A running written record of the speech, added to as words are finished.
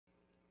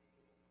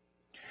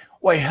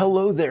Why,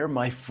 hello there,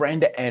 my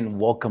friend, and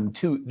welcome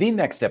to the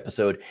next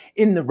episode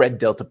in the Red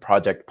Delta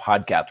Project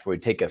podcast, where we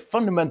take a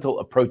fundamental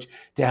approach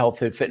to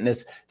health and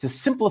fitness to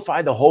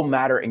simplify the whole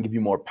matter and give you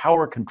more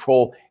power,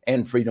 control,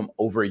 and freedom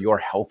over your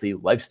healthy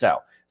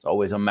lifestyle. As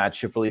always, I'm Matt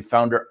Schifferly,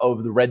 founder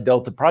of the Red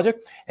Delta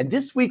Project, and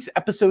this week's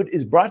episode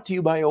is brought to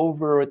you by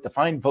over at the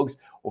fine folks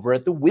over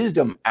at the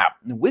Wisdom app.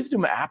 The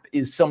Wisdom app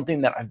is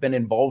something that I've been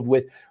involved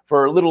with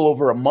for a little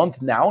over a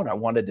month now, and I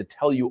wanted to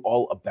tell you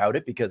all about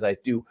it because I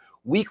do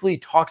weekly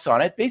talks on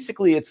it.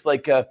 Basically, it's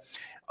like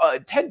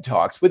TED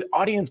Talks with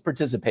audience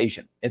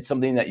participation. It's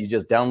something that you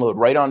just download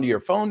right onto your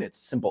phone. It's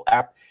a simple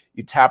app.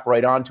 You tap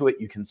right onto it.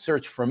 You can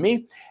search for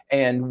me.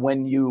 And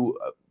when you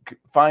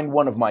find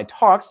one of my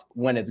talks,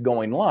 when it's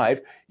going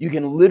live, you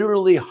can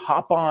literally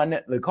hop on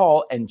the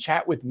call and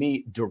chat with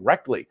me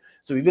directly.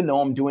 So even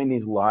though I'm doing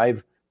these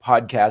live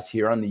podcasts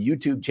here on the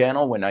YouTube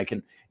channel, when I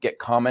can get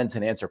comments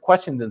and answer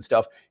questions and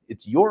stuff,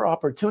 it's your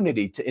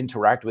opportunity to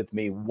interact with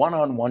me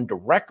one-on-one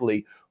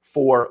directly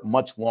for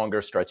much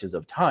longer stretches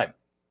of time.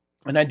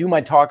 And I do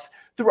my talks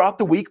throughout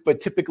the week, but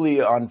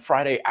typically on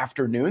Friday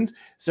afternoons.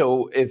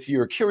 So if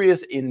you're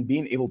curious in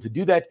being able to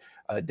do that,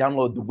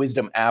 download the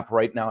Wisdom app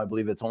right now. I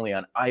believe it's only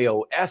on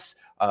iOS,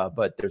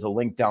 but there's a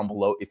link down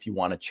below if you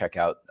want to check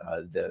out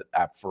the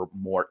app for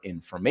more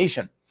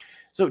information.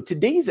 So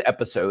today's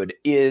episode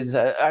is,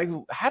 I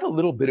had a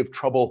little bit of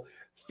trouble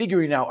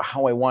figuring out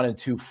how I wanted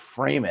to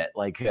frame it.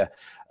 Like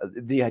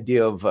the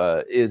idea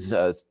of is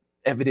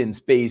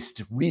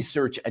evidence-based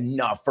research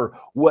enough, or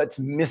what's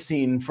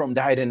missing from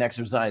diet and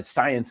exercise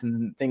science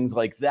and things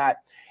like that.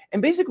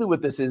 And basically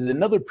what this is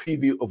another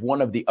preview of one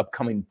of the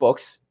upcoming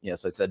books.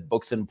 Yes, I said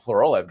books in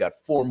plural. I've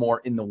got 4 more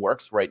in the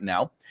works right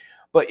now,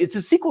 but it's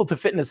a sequel to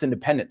Fitness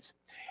Independence.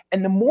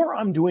 And the more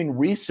I'm doing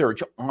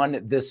research on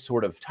this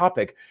sort of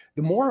topic,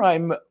 the more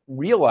I'm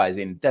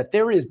realizing that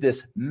there is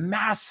this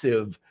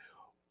massive,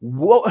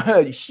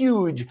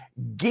 huge,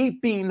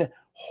 gaping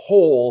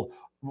hole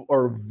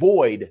or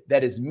void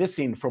that is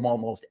missing from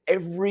almost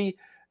every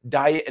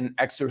diet and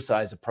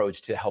exercise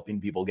approach to helping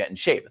people get in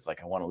shape. It's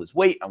like, I want to lose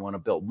weight, I want to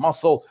build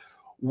muscle,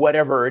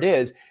 whatever it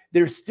is.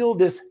 There's still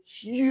this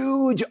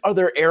huge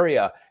other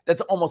area that's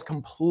almost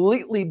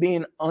completely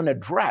being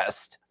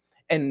unaddressed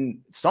and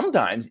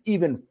sometimes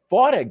even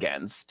fought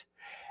against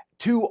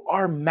to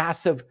our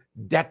massive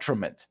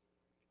detriment.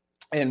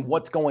 And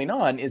what's going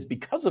on is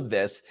because of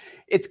this,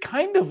 it's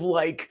kind of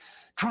like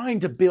trying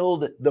to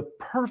build the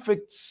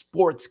perfect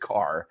sports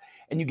car,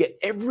 and you get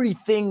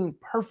everything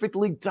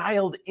perfectly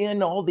dialed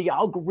in, all the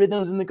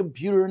algorithms in the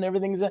computer and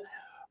everything,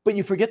 but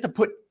you forget to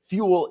put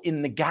fuel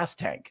in the gas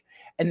tank.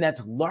 And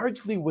that's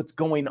largely what's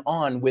going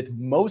on with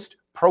most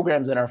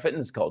programs in our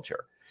fitness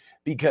culture,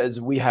 because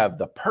we have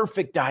the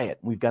perfect diet,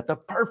 we've got the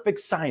perfect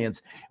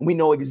science, and we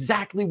know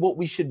exactly what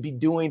we should be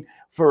doing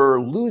for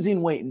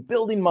losing weight and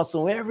building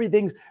muscle.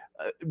 Everything's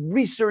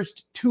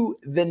researched to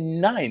the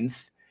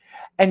ninth,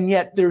 and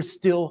yet they're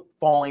still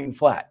falling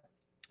flat.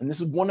 And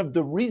this is one of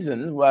the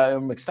reasons why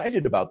I'm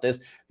excited about this,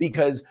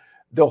 because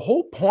the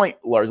whole point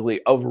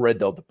largely of Red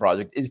Delta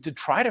Project is to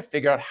try to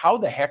figure out how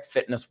the heck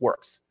fitness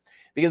works.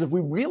 Because if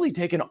we really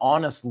take an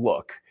honest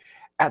look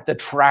at the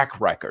track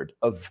record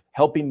of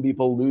helping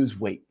people lose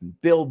weight and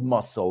build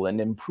muscle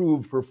and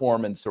improve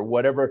performance or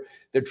whatever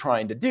they're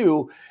trying to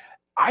do,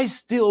 I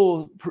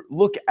still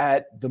look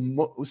at the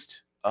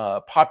most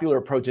popular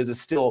approaches as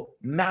still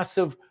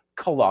massive,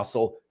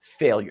 colossal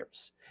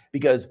failures,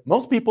 because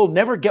most people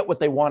never get what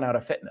they want out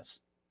of fitness.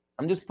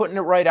 I'm just putting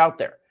it right out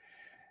there.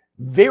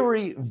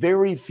 Very,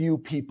 very few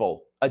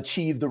people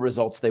achieve the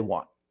results they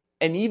want.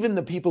 And even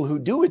the people who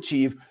do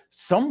achieve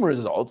some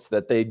results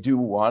that they do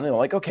want, and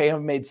like, okay,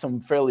 I've made some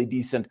fairly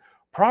decent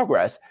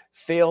progress,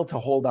 fail to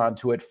hold on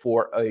to it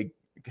for a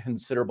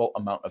considerable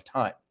amount of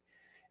time.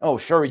 Oh,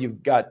 sure,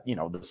 you've got,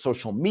 the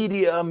social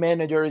media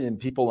managers and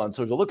people on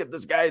social, look at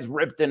this guy's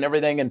ripped and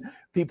everything, and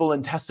people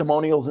in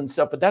testimonials and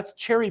stuff, but that's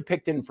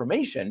cherry-picked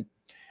information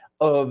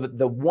of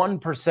the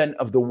 1%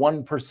 of the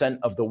 1%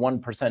 of the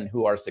 1%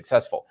 who are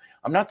successful.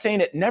 I'm not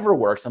saying it never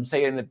works. I'm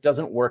saying it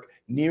doesn't work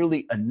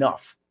nearly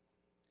enough.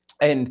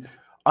 And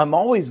I'm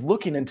always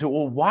looking into,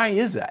 well, why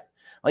is that?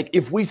 Like,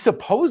 if we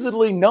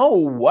supposedly know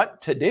what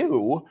to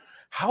do,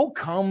 how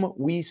come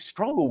we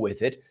struggle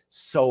with it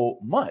so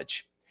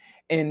much?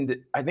 And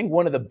I think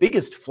one of the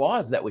biggest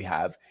flaws that we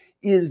have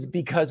is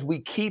because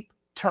we keep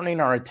turning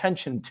our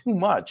attention too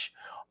much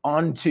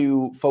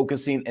onto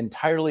focusing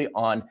entirely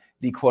on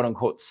the quote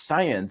unquote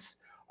science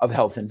of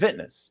health and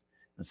fitness,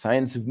 the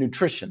science of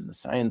nutrition, the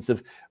science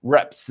of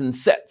reps and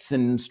sets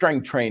and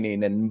strength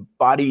training and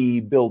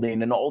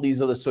bodybuilding and all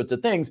these other sorts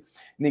of things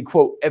in the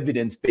quote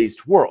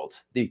evidence-based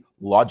world, the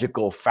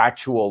logical,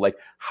 factual, like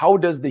how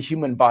does the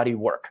human body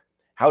work?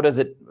 How does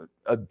it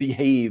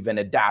behave and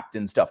adapt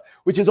and stuff,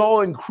 which is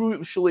all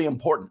crucially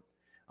important.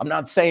 I'm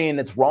not saying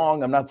it's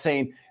wrong. I'm not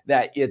saying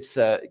that it's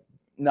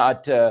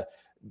not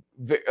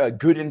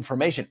good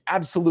information.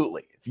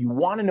 Absolutely. If you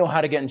want to know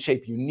how to get in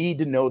shape, you need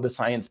to know the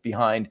science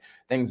behind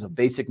things of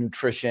basic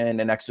nutrition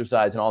and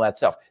exercise and all that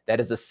stuff.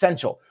 That is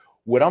essential.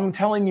 What I'm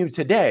telling you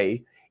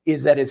today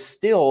is that it's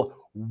still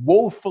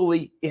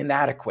woefully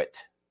inadequate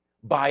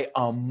by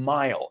 1.5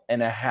 miles.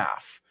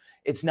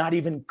 It's not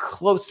even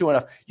close to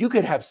enough. You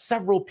could have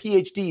several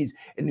PhDs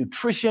in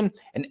nutrition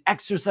and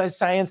exercise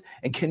science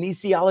and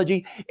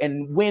kinesiology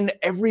and win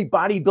every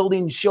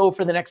bodybuilding show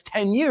for the next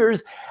 10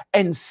 years.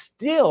 And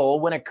still,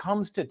 when it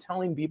comes to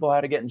telling people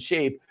how to get in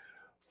shape,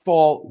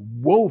 fall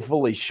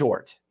woefully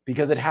short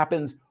because it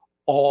happens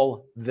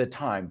all the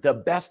time. The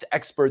best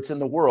experts in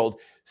the world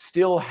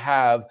still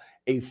have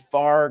a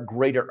far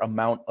greater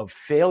amount of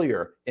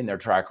failure in their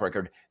track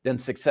record than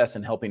success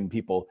in helping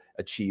people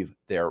achieve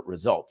their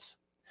results.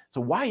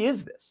 So why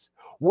is this?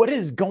 What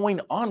is going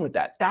on with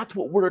that? That's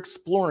what we're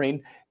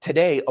exploring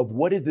today, of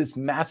what is this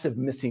massive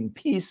missing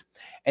piece.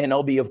 And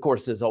I'll be, of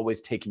course, as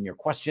always, taking your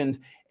questions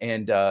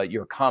and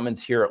your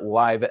comments here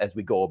live as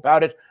we go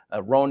about it.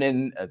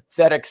 Ronan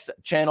Aesthetics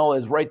channel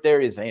is right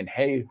there. He's saying,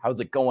 hey, how's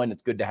it going?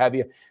 It's good to have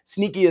you.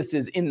 Sneakiest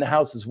is in the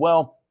house as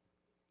well.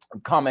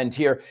 Comment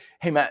here.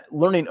 Hey, Matt,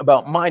 learning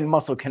about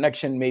mind-muscle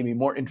connection made me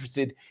more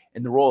interested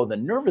in the role of the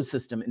nervous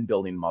system in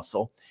building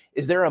muscle.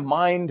 Is there a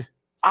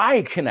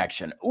mind-eye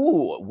connection?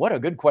 Ooh, what a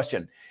good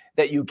question.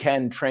 That you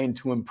can train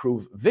to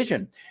improve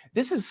vision.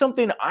 This is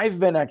something I've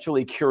been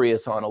actually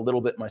curious on a little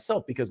bit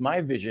myself, because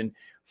my vision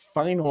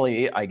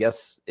finally, I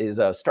guess, is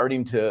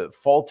starting to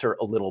falter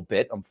a little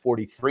bit. I'm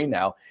 43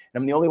 now,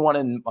 and I'm the only one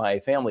in my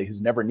family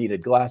who's never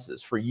needed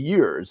glasses. For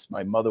years,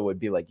 my mother would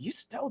be like, you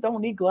still don't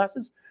need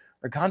glasses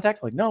or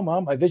contacts? Like, no,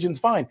 Mom, my vision's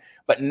fine.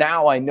 But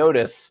now I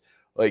notice,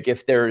 like,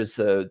 if there's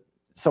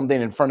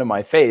something in front of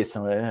my face,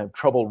 I have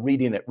trouble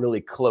reading it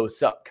really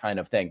close up, kind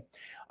of thing.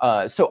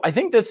 So I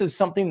think this is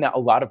something that a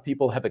lot of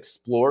people have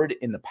explored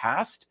in the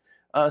past,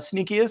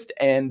 Sneakiest,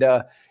 and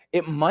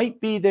it might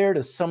be there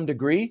to some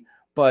degree,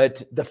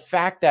 but the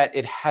fact that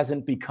it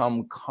hasn't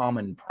become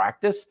common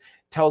practice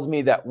tells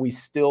me that we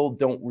still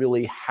don't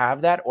really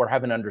have that or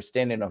have an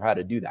understanding of how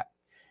to do that.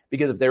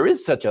 Because if there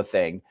is such a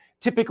thing,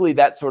 typically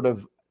that sort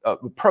of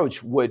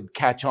approach would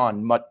catch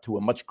on to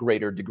a much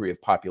greater degree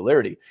of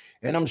popularity.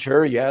 And I'm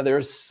sure, yeah,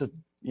 there's,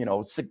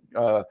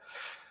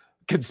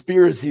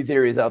 conspiracy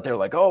theories out there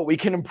like, oh, we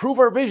can improve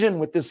our vision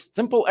with this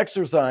simple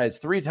exercise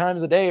 3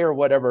 times a day or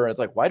whatever. It's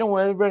like, why don't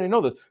everybody know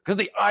this? Because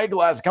the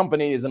eyeglass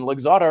companies and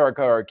Luxottica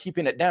are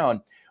keeping it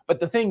down. But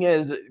the thing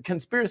is,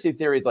 conspiracy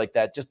theories like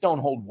that just don't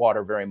hold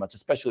water very much,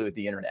 especially with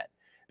the internet.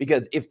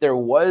 Because if there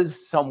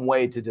was some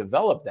way to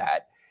develop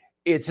that,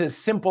 it's as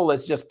simple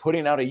as just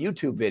putting out a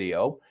YouTube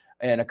video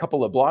and a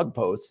couple of blog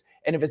posts.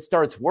 And if it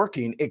starts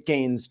working, it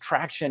gains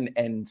traction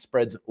and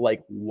spreads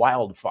like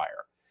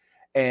wildfire.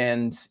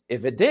 And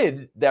if it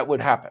did, that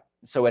would happen.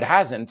 So it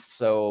hasn't.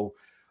 So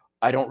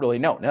I don't really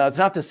know. Now, it's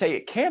not to say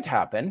it can't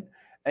happen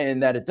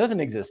and that it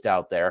doesn't exist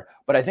out there,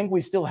 but I think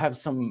we still have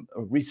some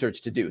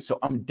research to do. So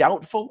I'm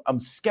doubtful, I'm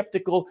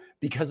skeptical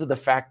because of the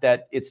fact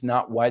that it's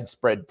not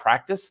widespread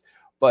practice,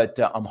 but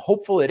I'm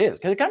hopeful it is,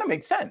 because it kind of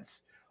makes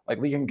sense. Like,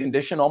 we can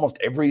condition almost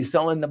every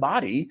cell in the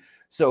body.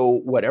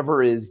 So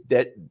whatever is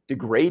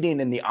degrading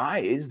in the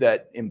eyes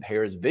that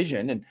impairs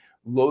vision and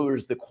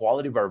lowers the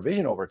quality of our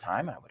vision over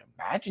time, I would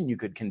imagine you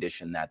could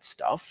condition that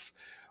stuff.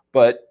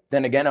 But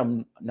then again,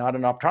 I'm not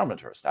an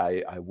optometrist.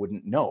 I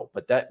wouldn't know,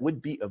 but that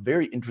would be a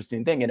very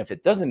interesting thing. And if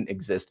it doesn't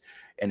exist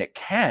and it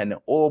can,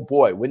 oh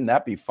boy, wouldn't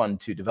that be fun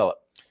to develop?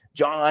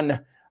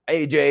 John,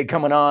 AJ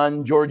coming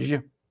on, George,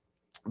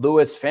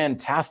 Lewis,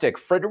 fantastic.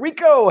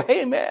 Federico,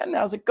 hey man,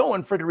 how's it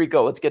going,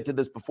 Federico? Let's get to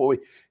this before we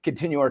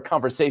continue our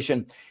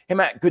conversation. Hey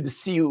Matt, good to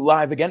see you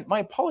live again. My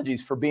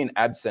apologies for being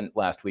absent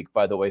last week,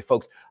 by the way,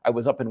 folks. I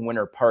was up in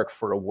Winter Park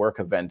for a work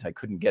event. I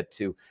couldn't get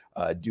to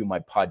do my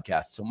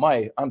podcast, so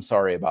I'm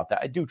sorry about that.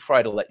 I do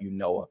try to let you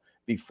know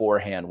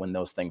beforehand when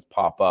those things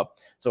pop up,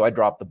 so I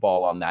dropped the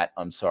ball on that.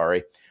 I'm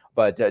sorry.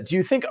 But do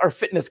you think our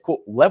fitness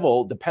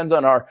level depends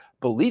on our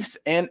beliefs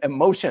and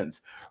emotions?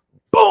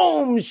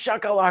 Boom,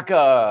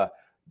 shakalaka.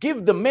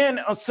 Give the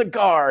man a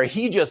cigar.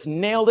 He just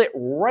nailed it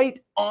right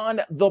on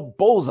the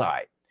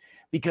bullseye,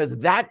 because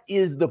that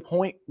is the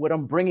point what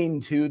I'm bringing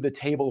to the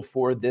table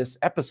for this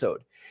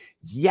episode.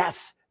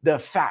 Yes, the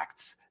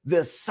facts,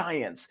 the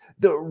science,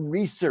 the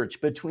research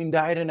between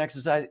diet and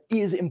exercise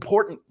is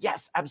important.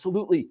 Yes,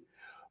 absolutely.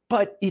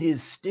 But it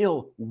is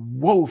still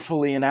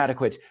woefully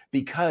inadequate,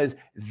 because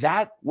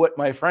what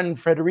my friend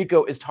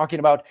Federico is talking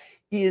about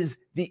is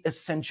the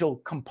essential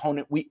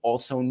component we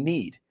also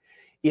need,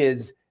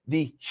 is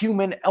the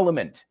human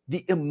element,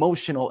 the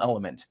emotional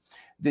element.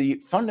 The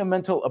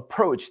fundamental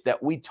approach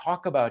that we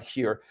talk about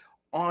here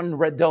on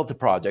Red Delta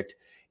Project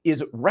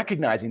is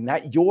recognizing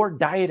that your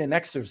diet and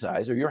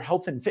exercise, or your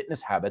health and fitness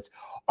habits,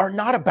 are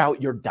not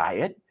about your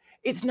diet.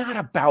 It's not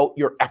about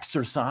your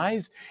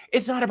exercise.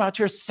 It's not about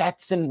your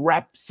sets and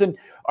reps and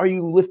are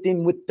you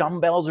lifting with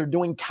dumbbells or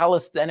doing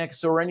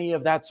calisthenics or any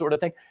of that sort of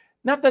thing.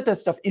 Not that that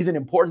stuff isn't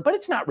important, but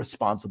it's not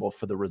responsible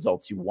for the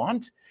results you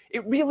want.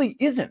 It really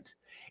isn't.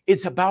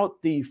 It's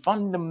about the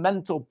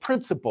fundamental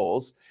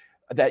principles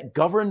that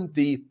govern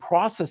the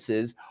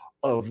processes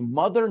of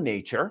Mother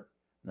Nature.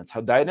 That's how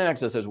diet and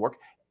exercise work,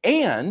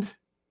 and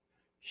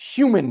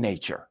human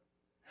nature.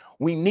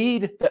 We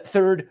need that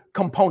third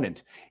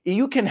component.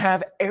 You can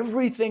have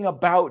everything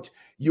about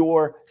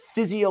your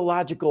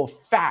physiological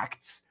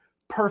facts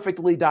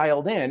perfectly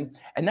dialed in,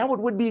 and that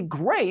would be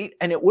great,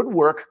 and it would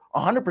work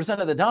 100%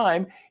 of the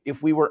time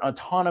if we were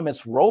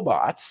autonomous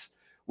robots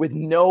with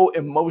no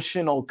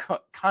emotional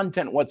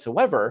content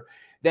whatsoever.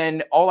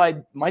 Then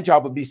my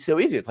job would be so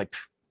easy. It's like,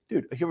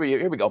 dude, here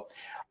we go.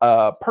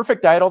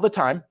 Perfect diet all the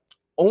time,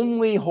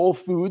 only whole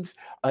foods,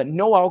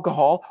 no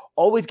alcohol,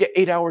 always get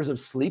 8 hours of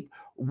sleep,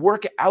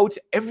 work out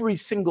every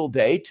single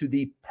day to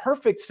the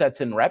perfect sets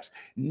and reps,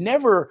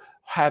 never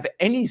have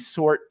any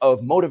sort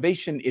of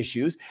motivation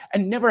issues,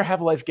 and never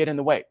have life get in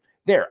the way.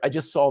 There, I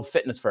just solved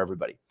fitness for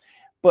everybody.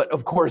 But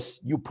of course,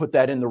 you put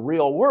that in the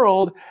real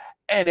world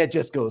and it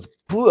just goes,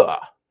 blah,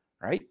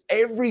 right?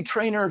 Every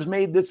trainer has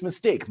made this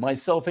mistake,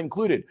 myself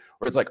included,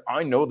 where it's like,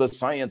 I know the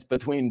science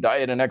between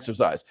diet and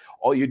exercise.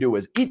 All you do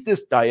is eat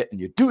this diet and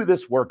you do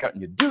this workout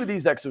and you do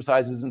these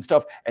exercises and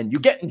stuff and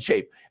you get in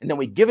shape. And then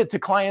we give it to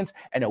clients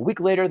and a week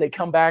later they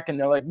come back and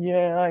they're like,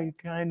 yeah, I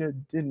kind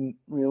of didn't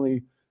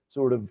really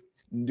sort of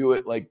do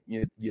it like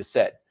you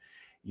said,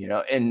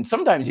 and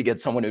sometimes you get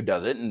someone who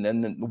does it and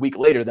then a week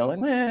later they're like,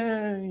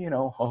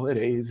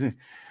 holidays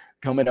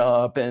coming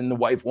up and the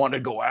wife wanted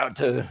to go out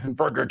to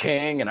Burger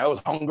King and I was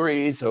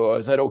hungry, so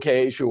I said,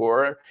 okay,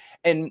 sure.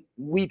 And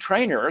we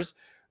trainers,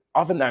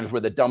 oftentimes we're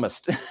the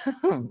dumbest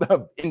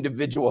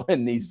individual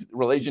in these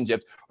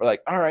relationships. We're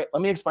like, all right,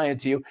 let me explain it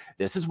to you.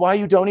 This is why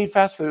you don't eat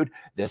fast food.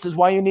 This is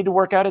why you need to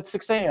work out at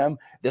 6 a.m.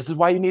 This is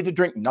why you need to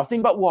drink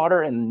nothing but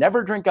water and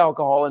never drink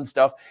alcohol and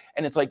stuff.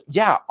 And it's like,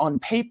 yeah, on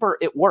paper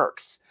it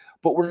works,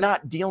 but we're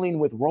not dealing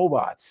with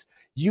robots.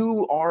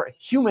 You are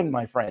human,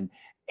 my friend.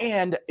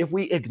 And if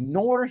we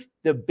ignore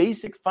the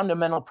basic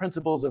fundamental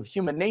principles of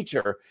human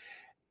nature,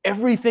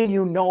 everything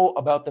you know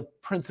about the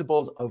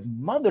principles of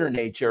Mother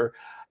Nature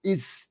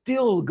is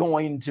still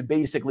going to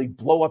basically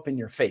blow up in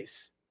your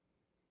face.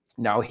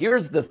 Now,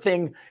 here's the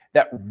thing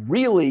that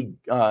really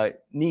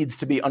needs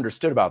to be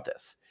understood about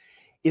this,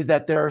 is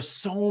that there are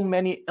so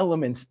many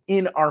elements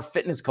in our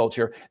fitness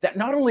culture that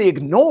not only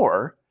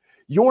ignore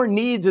your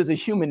needs as a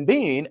human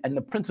being and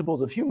the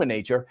principles of human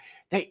nature,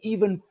 they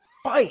even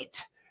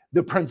fight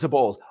the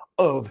principles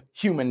of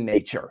human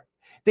nature.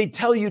 They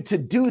tell you to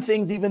do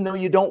things even though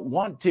you don't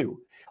want to.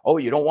 Oh,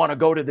 you don't want to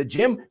go to the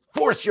gym?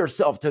 Force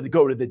yourself to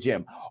go to the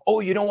gym. Oh,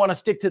 you don't want to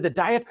stick to the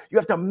diet? You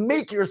have to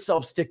make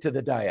yourself stick to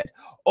the diet.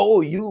 Oh,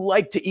 you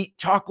like to eat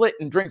chocolate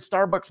and drink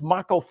Starbucks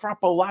Maco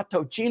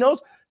Frappolato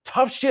Chinos?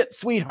 Tough shit,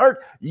 sweetheart.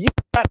 You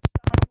got to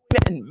stop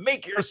doing it and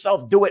make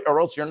yourself do it, or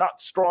else you're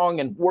not strong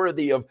and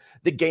worthy of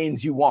the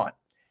gains you want.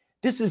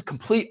 This is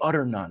complete,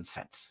 utter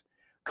nonsense.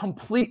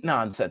 Complete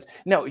nonsense.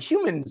 Now,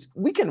 humans,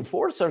 we can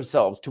force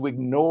ourselves to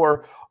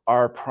ignore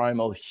our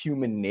primal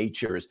human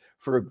natures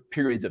for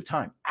periods of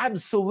time.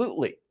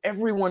 Absolutely.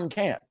 Everyone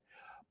can.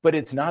 But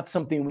it's not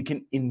something we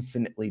can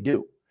infinitely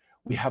do.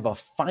 We have a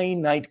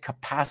finite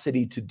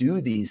capacity to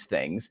do these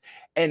things.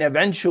 And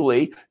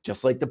eventually,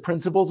 just like the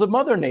principles of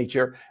Mother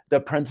Nature,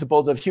 the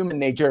principles of human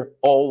nature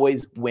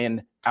always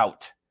win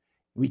out.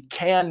 We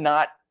can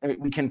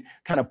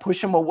kind of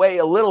push them away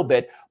a little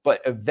bit,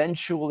 but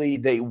eventually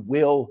they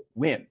will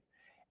win.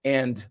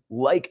 And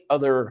like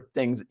other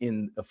things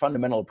in a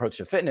fundamental approach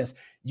to fitness,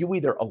 you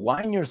either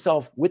align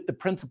yourself with the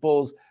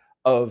principles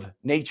of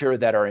nature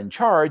that are in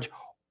charge,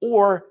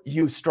 or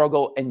you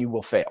struggle and you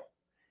will fail.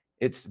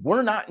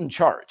 We're not in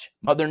charge.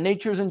 Mother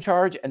Nature's in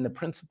charge, and the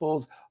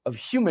principles of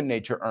human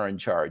nature are in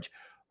charge.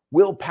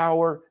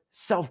 Willpower,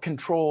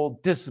 self-control,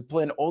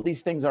 discipline, all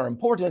these things are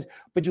important,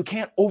 but you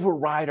can't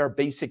override our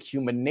basic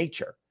human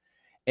nature.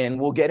 And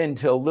we'll get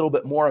into a little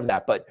bit more of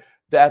that, but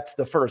that's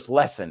the first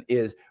lesson,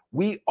 is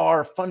we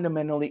are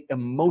fundamentally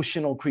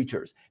emotional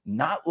creatures,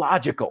 not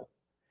logical.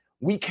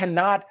 We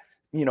cannot,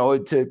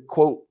 to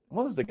quote,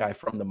 what was the guy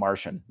from The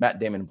Martian? Matt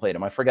Damon played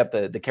him. I forget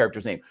the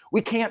character's name.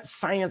 We can't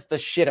science the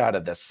shit out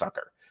of this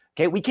sucker.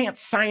 Okay, we can't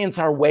science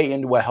our way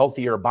into a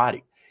healthier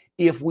body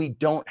if we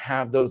don't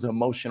have those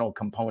emotional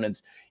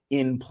components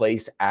in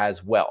place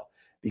as well.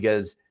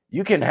 Because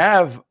you can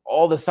have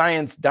all the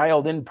science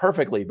dialed in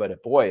perfectly,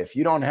 but boy, if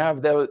you don't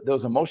have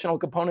those emotional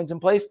components in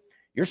place,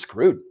 you're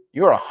screwed.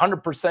 You're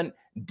 100%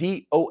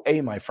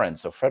 DOA, my friend.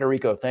 So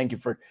Federico, thank you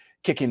for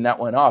kicking that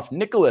one off.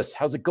 Nicholas,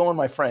 how's it going,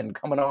 my friend?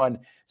 Coming on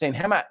saying,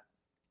 hey, Matt,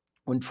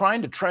 when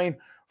trying to train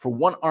for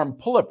one-arm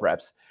pull-up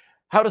reps,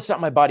 how to stop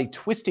my body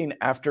twisting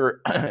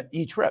after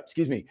each rep?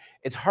 Excuse me.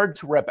 It's hard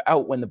to rep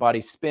out when the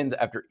body spins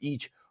after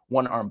each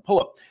one-arm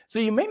pull-up. So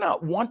you may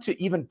not want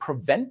to even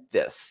prevent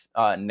this,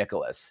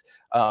 Nicholas.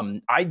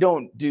 I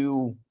don't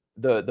do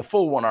the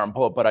full one-arm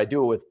pull-up, but I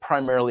do it with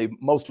primarily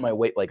most of my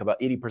weight, like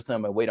about 80%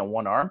 of my weight on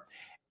one arm.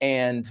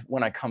 And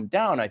when I come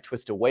down, I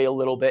twist away a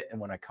little bit.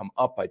 And when I come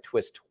up, I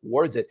twist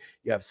towards it.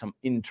 You have some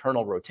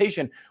internal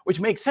rotation,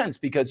 which makes sense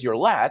because your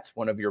lats,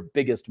 one of your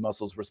biggest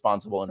muscles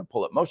responsible in a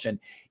pull-up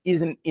motion,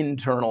 is an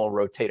internal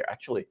rotator.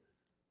 Actually,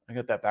 I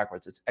got that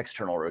backwards. It's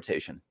external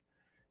rotation.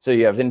 So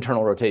you have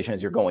internal rotation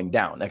as you're going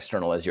down,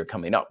 external as you're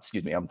coming up.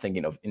 Excuse me, I'm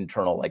thinking of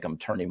internal like I'm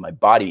turning my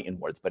body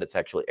inwards, but it's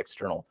actually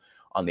external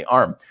on the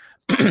arm.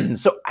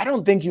 So I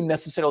don't think you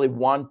necessarily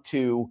want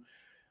to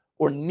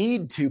or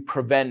need to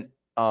prevent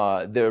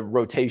the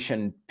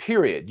rotation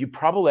period. You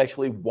probably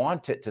actually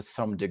want it to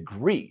some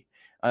degree.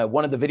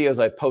 One of the videos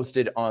I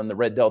posted on the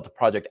Red Delta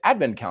Project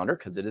Advent Calendar,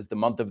 because it is the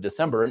month of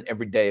December and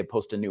every day I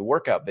post a new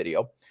workout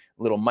video,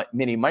 a little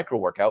mini micro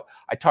workout,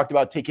 I talked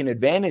about taking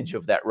advantage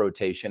of that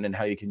rotation and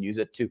how you can use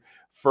it to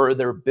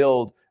further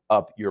build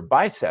up your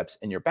biceps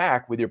and your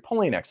back with your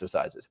pulling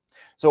exercises.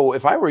 So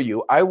if I were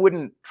you, I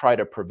wouldn't try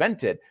to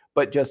prevent it,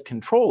 but just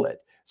control it.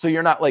 So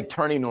you're not like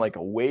turning like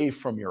away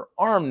from your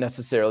arm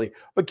necessarily,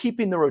 but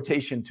keeping the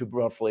rotation to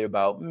roughly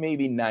about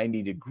maybe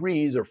 90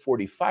 degrees or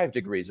 45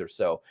 degrees or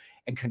so,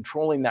 and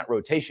controlling that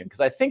rotation.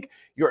 Because I think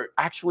you're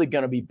actually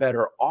going to be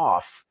better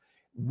off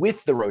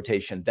with the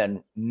rotation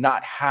than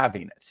not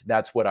having it.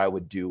 That's what I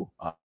would do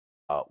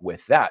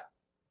with that.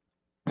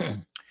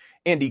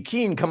 Andy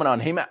Keene coming on.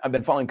 Hey, Matt, I've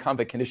been following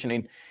combat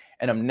conditioning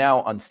and I'm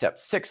now on step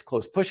 6,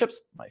 close push-ups.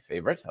 My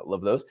favorite. I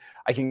love those.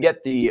 I can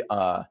get the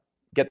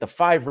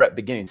 5-rep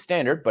beginning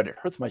standard, but it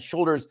hurts my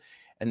shoulders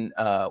and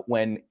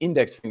when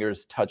index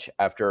fingers touch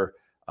after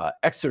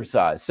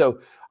exercise. So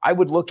I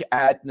would look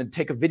at and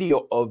take a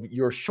video of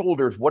your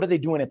shoulders. What are they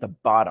doing at the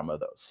bottom of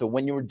those? So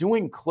when you're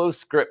doing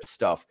close grip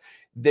stuff,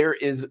 there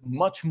is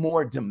much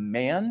more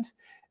demand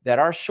that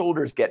our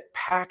shoulders get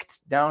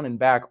packed down and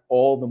back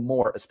all the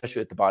more,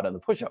 especially at the bottom of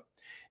the push-up.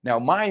 Now,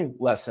 my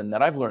lesson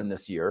that I've learned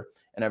this year,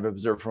 and I've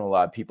observed from a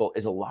lot of people,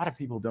 is a lot of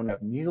people don't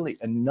have nearly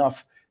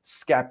enough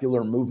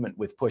scapular movement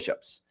with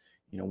push-ups.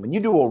 You know, when you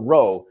do a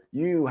row,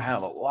 you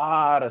have a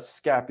lot of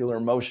scapular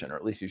motion, or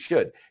at least you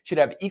should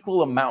have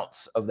equal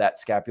amounts of that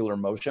scapular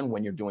motion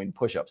when you're doing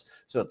push-ups.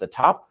 So at the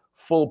top,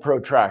 full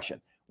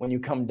protraction. When you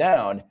come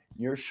down,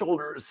 your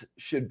shoulders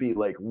should be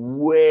like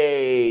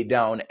way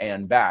down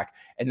and back,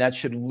 and that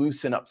should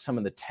loosen up some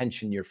of the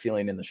tension you're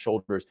feeling in the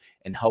shoulders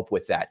and help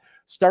with that.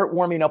 Start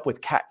warming up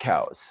with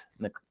cat-cows,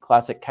 the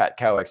classic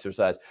cat-cow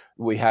exercise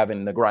we have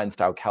in the grind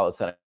style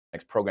calisthenics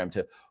program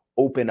to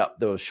open up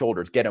those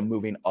shoulders, get them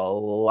moving a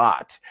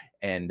lot,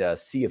 and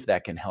see if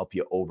that can help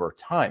you over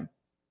time.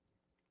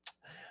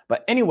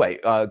 But anyway,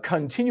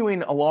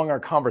 continuing along our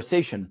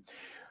conversation.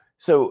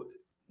 So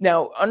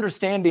now,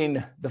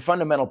 understanding the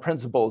fundamental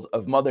principles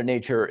of Mother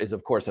Nature is,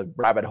 of course, a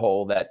rabbit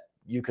hole that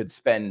you could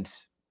spend,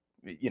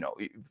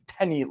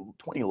 10,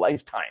 20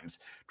 lifetimes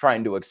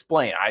trying to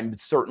explain. I'm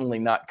certainly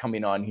not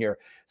coming on here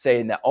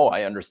saying that, oh,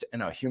 I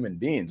understand how human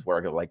beings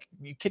work. Like,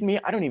 you kidding me?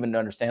 I don't even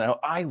understand how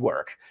I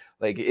work.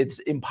 Like, it's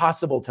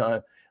impossible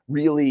to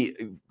really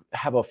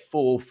have a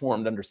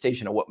full-formed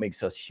understanding of what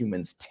makes us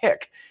humans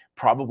tick.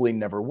 Probably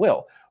never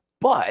will.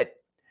 But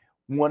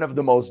one of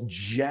the most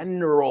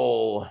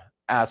general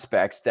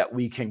aspects that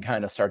we can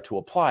kind of start to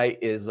apply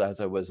is, as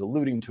I was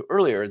alluding to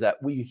earlier, is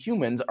that we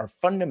humans are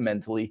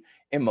fundamentally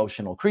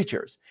emotional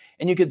creatures.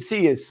 And you can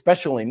see,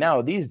 especially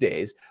now these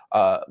days,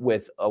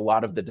 with a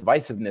lot of the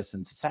divisiveness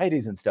in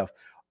societies and stuff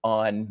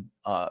on,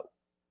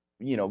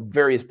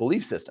 various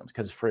belief systems,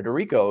 because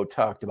Federico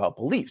talked about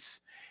beliefs.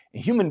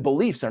 And human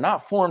beliefs are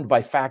not formed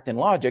by fact and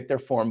logic, they're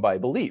formed by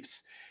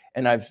beliefs.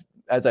 And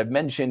as I've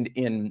mentioned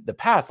in the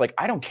past, like,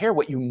 I don't care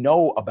what you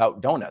know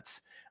about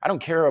donuts. I don't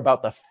care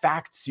about the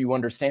facts you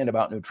understand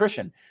about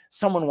nutrition.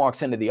 Someone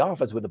walks into the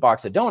office with a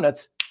box of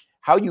donuts.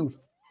 How you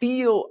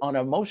feel on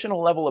an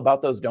emotional level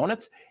about those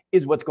donuts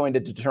is what's going to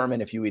determine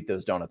if you eat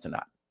those donuts or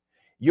not.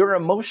 Your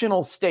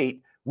emotional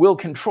state will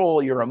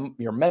control your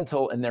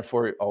mental and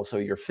therefore also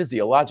your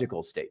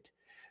physiological state.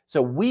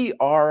 So we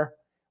are,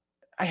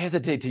 I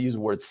hesitate to use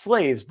the word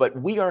slaves,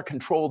 but we are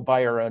controlled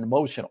by our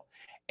emotional.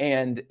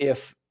 And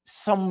if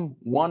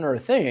someone or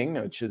thing,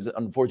 which is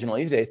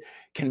unfortunately these days,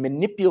 can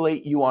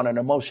manipulate you on an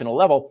emotional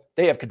level,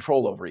 they have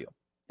control over you.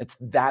 It's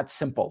that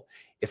simple.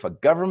 If a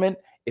government,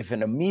 if a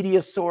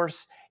media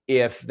source,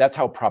 if that's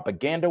how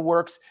propaganda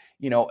works,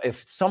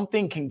 if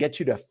something can get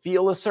you to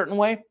feel a certain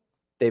way,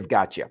 they've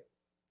got you.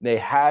 They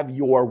have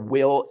your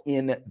will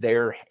in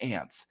their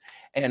hands.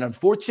 And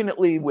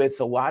unfortunately, with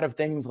a lot of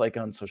things like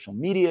on social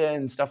media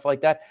and stuff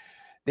like that,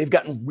 they've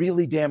gotten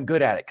really damn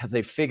good at it because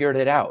they figured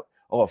it out.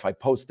 Oh, if I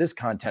post this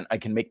content, I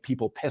can make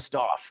people pissed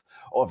off.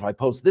 Oh, if I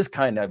post this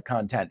kind of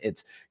content,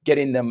 it's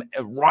getting them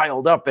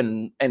riled up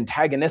and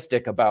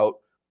antagonistic about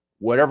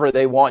whatever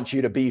they want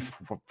you to be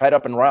fed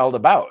up and riled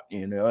about.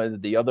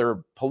 The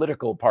other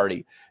political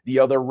party, the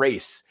other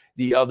race,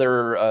 the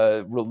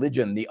other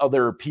religion, the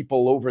other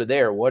people over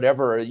there,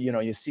 whatever.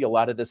 You see a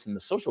lot of this in the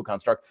social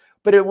construct,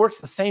 but it works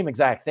the same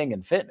exact thing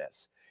in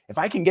fitness. If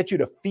I can get you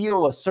to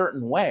feel a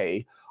certain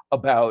way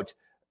about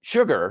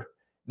sugar,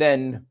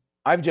 then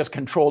I've just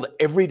controlled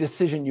every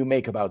decision you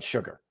make about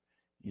sugar.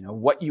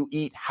 What you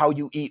eat, how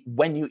you eat,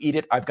 when you eat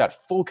it, I've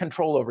got full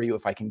control over you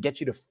if I can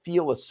get you to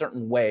feel a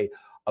certain way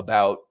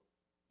about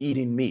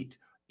eating meat,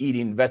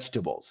 eating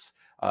vegetables,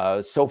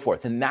 so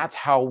forth. And that's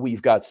how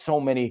we've got so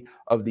many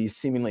of these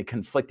seemingly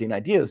conflicting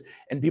ideas.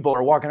 And people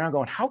are walking around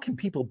going, how can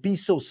people be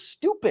so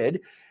stupid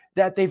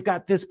that they've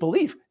got this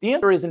belief? The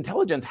answer is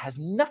intelligence has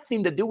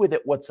nothing to do with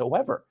it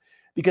whatsoever,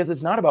 because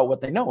it's not about what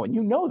they know. And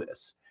you know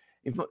this.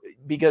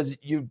 Because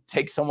you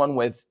take someone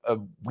with a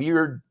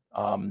weird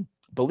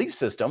belief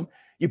system,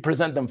 you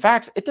present them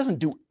facts, it doesn't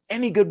do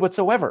any good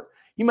whatsoever.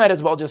 You might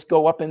as well just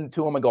go up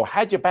into them and go,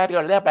 and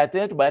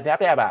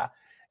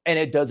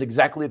it does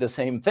exactly the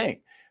same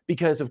thing.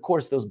 Because, of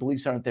course, those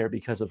beliefs aren't there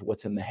because of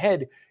what's in the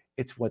head,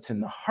 it's what's in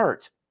the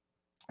heart.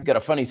 I've got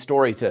a funny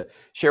story to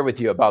share with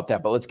you about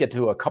that, but let's get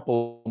to a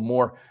couple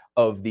more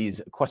of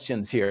these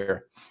questions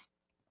here.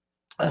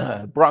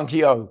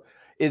 Bronchio,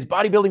 is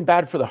bodybuilding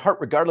bad for the heart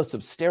regardless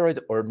of steroids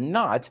or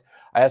not?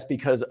 I ask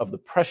because of the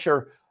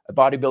pressure a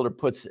bodybuilder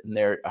puts in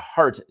their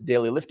heart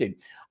daily lifting.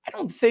 I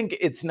don't think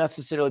it's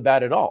necessarily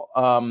bad at all.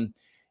 But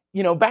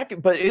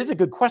it is a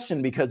good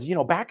question because,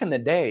 back in the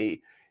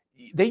day,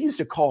 they used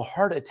to call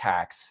heart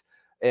attacks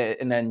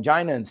and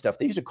angina and stuff,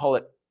 they used to call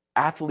it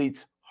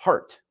athlete's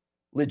heart,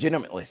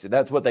 legitimately. So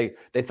that's what they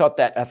thought,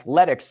 that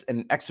athletics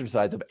and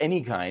exercise of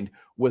any kind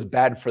was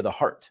bad for the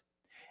heart.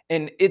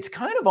 And it's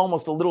kind of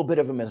almost a little bit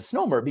of a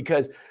misnomer,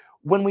 because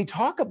when we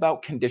talk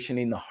about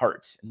conditioning the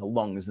heart and the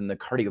lungs and the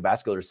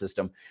cardiovascular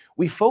system,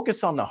 we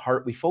focus on the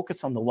heart, we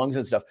focus on the lungs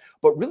and stuff,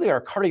 but really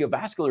our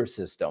cardiovascular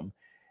system,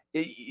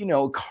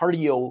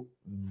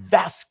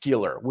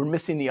 cardiovascular, we're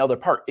missing the other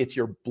part. It's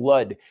your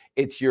blood,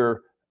 it's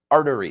your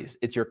arteries,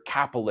 it's your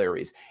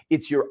capillaries,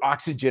 it's your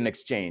oxygen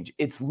exchange.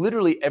 It's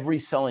literally every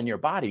cell in your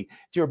body.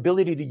 It's your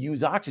ability to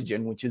use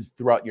oxygen, which is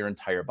throughout your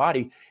entire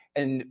body.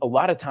 And a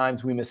lot of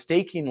times we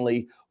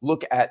mistakenly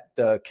look at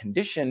the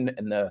condition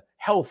and the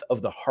health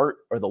of the heart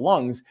or the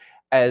lungs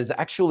as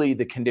actually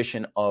the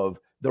condition of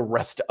the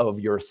rest of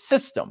your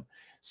system.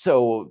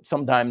 So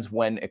sometimes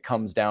when it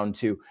comes down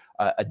to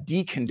a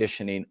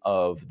deconditioning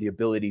of the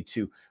ability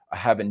to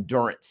have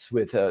endurance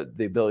with the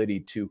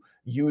ability to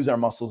use our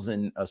muscles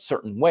in a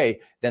certain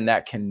way, then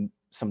that can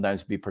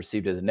sometimes be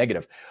perceived as a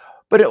negative.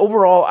 But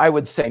overall, I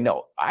would say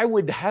no. I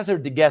would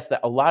hazard to guess that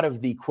a lot of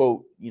the,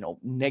 quote,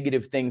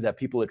 negative things that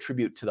people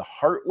attribute to the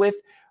heart with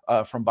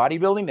from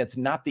bodybuilding, that's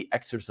not the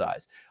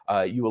exercise.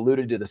 You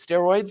alluded to the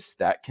steroids,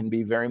 that can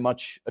be very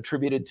much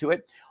attributed to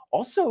it.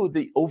 Also,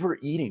 the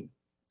overeating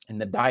and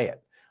the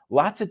diet.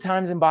 Lots of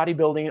times in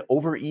bodybuilding,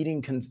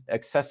 overeating,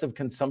 excessive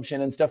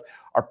consumption and stuff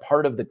are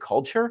part of the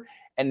culture.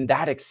 And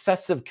that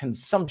excessive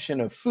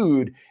consumption of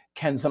food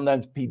can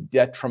sometimes be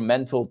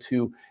detrimental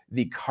to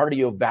the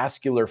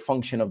cardiovascular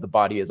function of the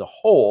body as a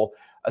whole,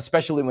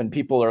 especially when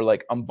people are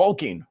like, I'm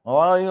bulking. Well,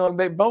 I've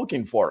been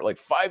bulking for like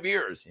 5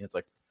 years. It's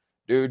like,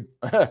 dude,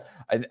 I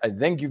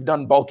think you've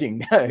done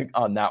bulking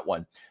on that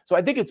one. So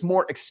I think it's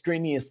more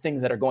extraneous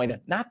things that are going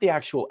on, not the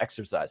actual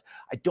exercise.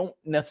 I don't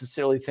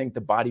necessarily think the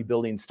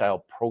bodybuilding style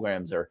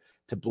programs are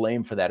to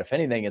blame for that. If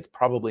anything, it's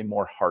probably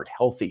more heart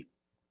healthy.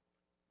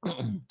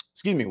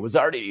 Excuse me,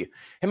 Wazardi.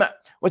 Hey, Matt,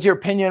 what's your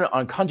opinion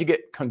on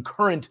conjugate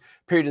concurrent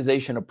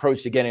periodization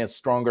approach to getting a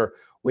stronger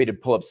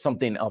weighted pull-up,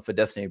 something Alpha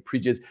Destiny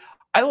preaches?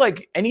 I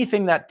like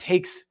anything that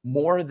takes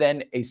more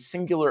than a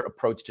singular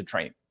approach to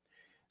training.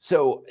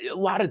 So a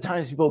lot of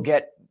times people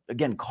get,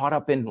 again, caught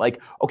up in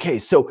like, okay,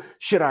 so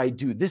should I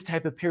do this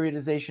type of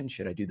periodization?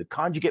 Should I do the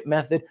conjugate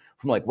method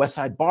from like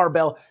Westside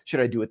Barbell? Should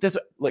I do it this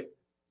way? Like,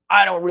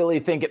 I don't really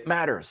think it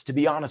matters, to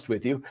be honest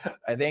with you.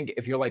 I think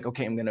if you're like,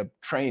 okay, I'm going to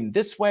train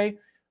this way,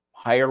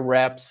 higher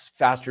reps,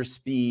 faster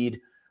speed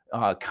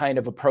kind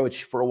of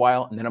approach for a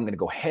while, and then I'm going to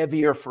go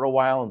heavier for a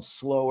while and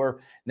slower,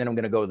 and then I'm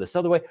going to go this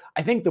other way.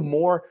 I think the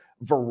more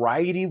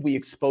variety we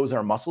expose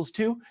our muscles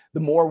to, the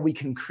more we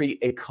can create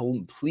a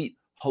complete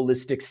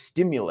holistic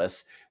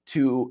stimulus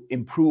to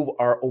improve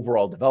our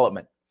overall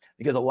development.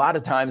 Because a lot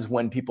of times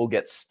when people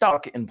get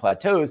stuck in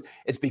plateaus,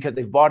 it's because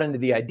they've bought into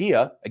the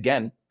idea,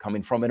 again,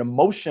 coming from an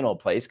emotional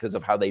place because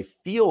of how they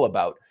feel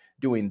about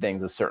doing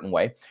things a certain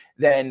way,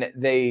 then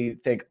they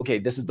think, okay,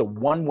 this is the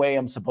one way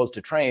I'm supposed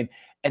to train,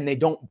 and they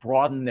don't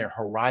broaden their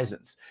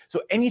horizons.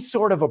 So any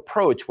sort of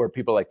approach where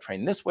people like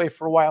train this way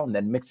for a while and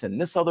then mix in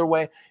this other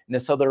way and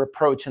this other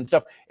approach and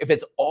stuff, if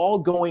it's all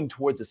going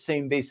towards the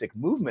same basic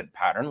movement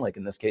pattern, like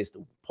in this case,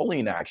 the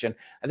pulling action,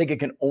 I think it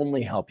can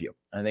only help you.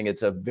 I think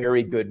it's a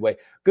very good way,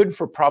 good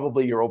for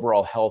probably your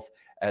overall health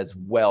as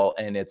well.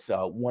 And it's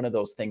one of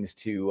those things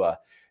to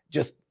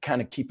just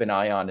kind of keep an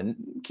eye on, and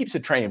keeps the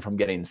training from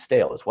getting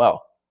stale as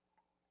well.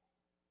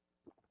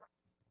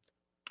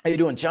 How you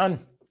doing,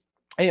 John?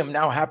 I am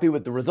now happy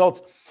with the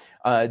results.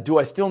 Do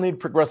I still need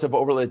progressive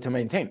overload to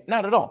maintain?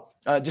 Not at all.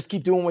 Just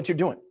keep doing what you're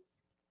doing.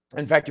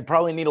 In fact, you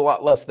probably need a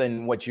lot less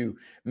than what you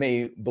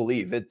may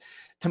believe.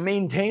 To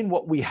maintain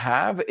what we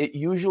have, it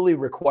usually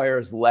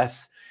requires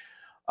less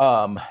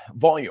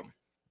volume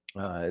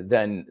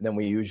than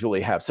we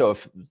usually have. So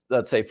if,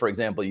 let's say, for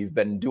example, you've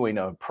been doing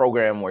a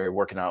program where you're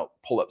working out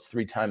pull-ups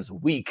 3 times a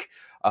week,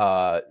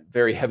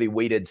 very heavy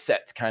weighted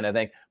sets kind of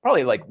thing,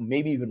 probably like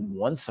maybe even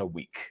once a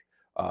week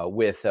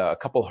with a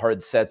couple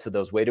hard sets of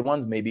those weighted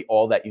ones, maybe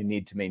all that you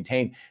need to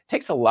maintain. It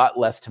takes a lot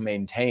less to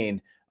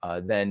maintain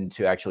than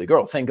to actually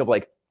grow. Think of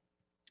like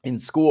in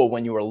school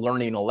when you were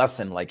learning a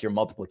lesson, like your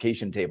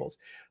multiplication tables.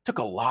 It took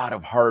a lot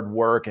of hard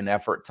work and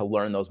effort to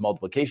learn those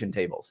multiplication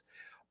tables.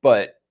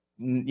 But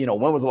when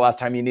was the last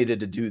time you needed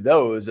to do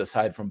those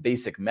aside from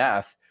basic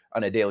math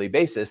on a daily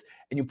basis,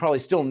 and you probably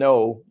still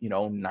know,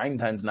 9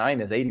 times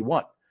 9 is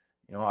 81.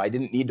 I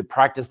didn't need to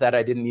practice that.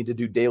 I didn't need to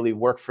do daily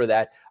work for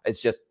that.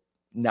 It's just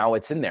now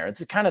it's in there.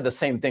 It's kind of the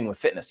same thing with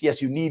fitness.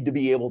 Yes, you need to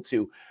be able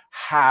to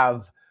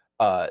have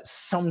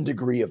some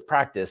degree of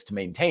practice to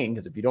maintain,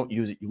 because if you don't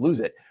use it, you lose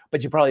it,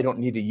 but you probably don't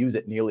need to use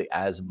it nearly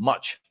as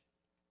much.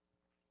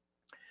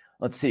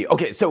 Let's see.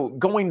 Okay, so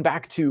going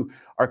back to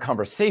our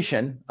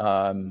conversation,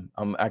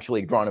 I'm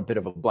actually drawing a bit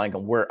of a blank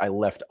on where I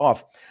left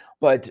off,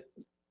 but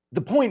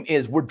the point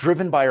is we're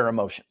driven by our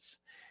emotions.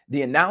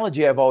 The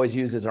analogy I've always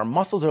used is our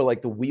muscles are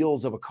like the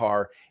wheels of a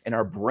car, and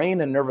our brain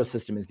and nervous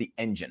system is the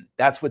engine.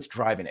 That's what's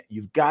driving it.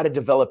 You've got to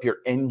develop your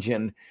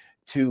engine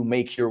to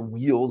make your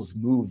wheels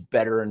move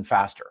better and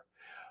faster.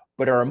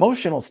 But our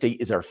emotional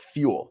state is our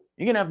fuel.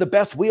 You can have the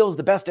best wheels,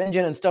 the best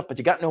engine and stuff, but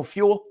you got no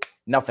fuel,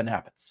 nothing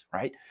happens,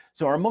 right?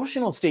 So our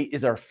emotional state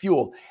is our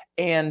fuel.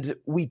 And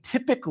we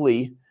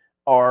typically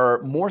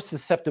are more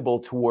susceptible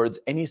towards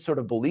any sort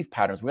of belief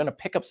patterns. We're going to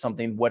pick up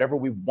something, whatever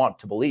we want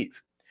to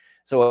believe.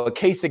 So a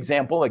case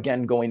example,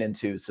 again, going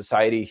into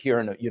society here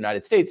in the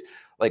United States,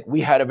 like we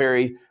had a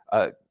very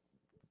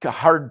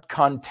hard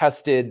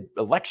contested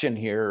election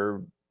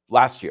here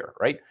last year,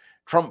 right?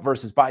 Trump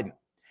versus Biden.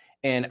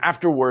 And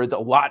afterwards, a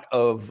lot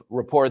of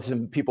reports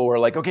and people were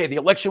like, okay, the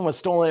election was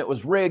stolen, it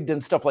was rigged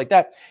and stuff like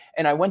that.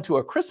 And I went to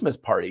a Christmas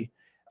party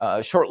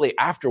shortly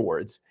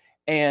afterwards,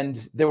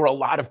 and there were a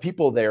lot of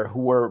people there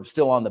who were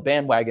still on the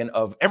bandwagon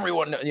of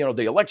everyone,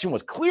 the election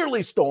was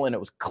clearly stolen, it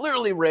was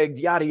clearly rigged,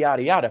 yada,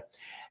 yada, yada.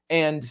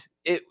 And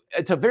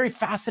it's a very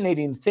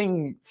fascinating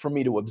thing for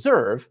me to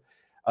observe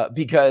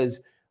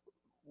because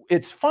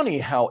it's funny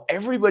how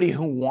everybody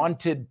who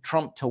wanted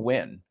Trump to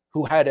win,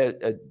 who had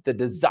the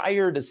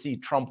desire to see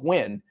Trump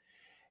win,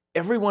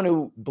 everyone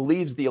who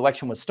believes the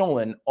election was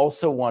stolen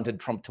also wanted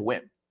Trump to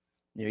win.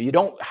 You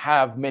don't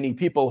have many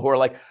people who are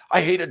like,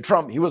 I hated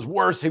Trump, he was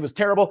worse, he was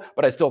terrible,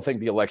 but I still think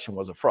the election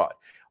was a fraud.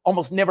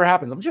 Almost never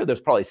happens. I'm sure there's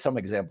probably some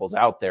examples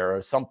out there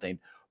or something,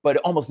 but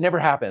it almost never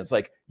happens.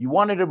 Like, you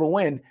wanted him to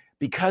win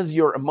because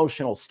your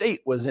emotional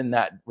state was in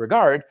that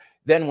regard.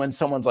 Then when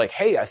someone's like,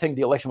 hey, I think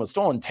the election was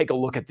stolen, take a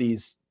look at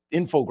these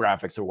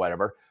infographics or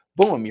whatever,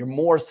 boom, you're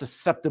more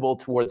susceptible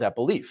towards that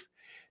belief.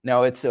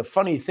 Now, it's a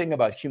funny thing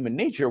about human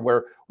nature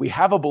where we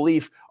have a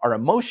belief, our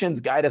emotions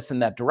guide us in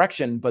that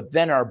direction, but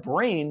then our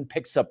brain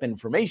picks up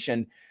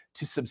information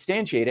to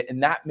substantiate it,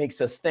 and that makes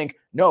us think,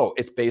 no,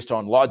 it's based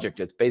on logic,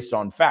 it's based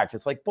on facts.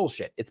 It's like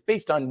bullshit. It's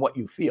based on what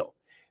you feel.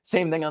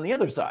 Same thing on the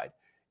other side.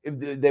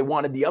 If they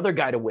wanted the other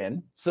guy to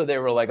win, so they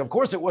were like, of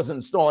course it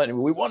wasn't stolen,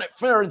 we want it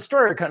fair and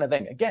square kind of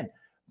thing. Again,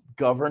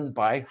 governed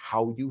by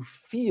how you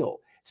feel.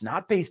 It's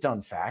not based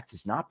on facts.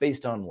 It's not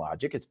based on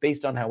logic. It's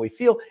based on how we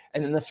feel.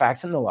 And then the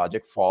facts and the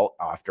logic fall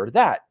after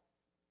that.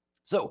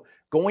 So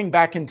going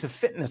back into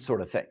fitness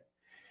sort of thing,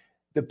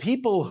 the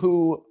people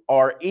who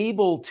are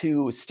able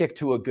to stick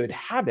to a good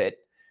habit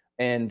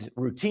and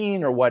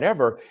routine or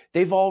whatever,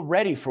 they've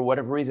already, for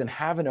whatever reason,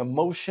 have an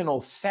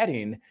emotional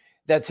setting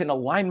that's in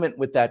alignment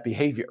with that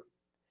behavior.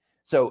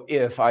 So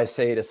if I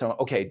say to someone,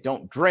 okay,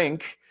 don't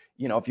drink,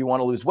 if you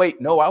want to lose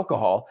weight, no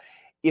alcohol.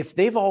 If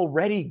they've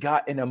already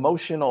got an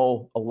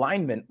emotional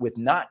alignment with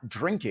not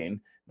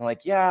drinking, they're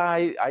like,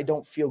 yeah, I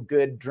don't feel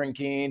good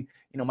drinking.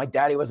 My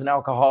daddy was an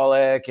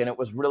alcoholic and it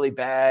was really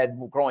bad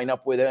growing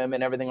up with him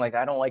and everything like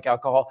that. I don't like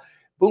alcohol.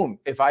 Boom.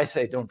 If I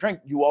say don't drink,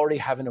 you already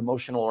have an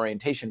emotional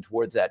orientation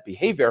towards that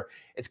behavior.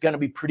 It's going to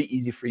be pretty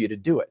easy for you to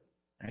do it.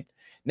 Right?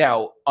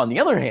 Now, on the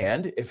other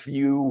hand, if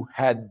you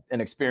had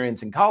an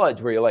experience in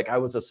college where you're like, I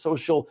was a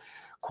social,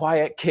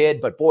 quiet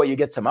kid, but boy, you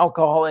get some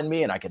alcohol in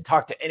me and I can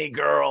talk to any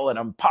girl and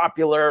I'm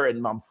popular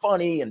and I'm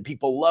funny and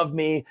people love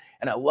me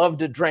and I love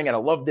to drink and I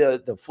love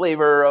the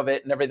flavor of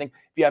it and everything.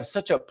 If you have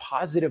such a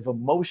positive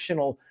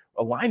emotional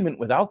alignment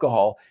with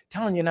alcohol,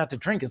 telling you not to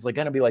drink is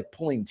going to be like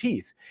pulling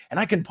teeth. And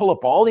I can pull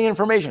up all the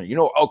information.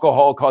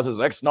 Alcohol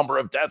causes X number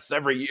of deaths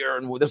every year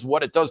and this is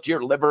what it does to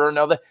your liver and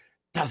all that.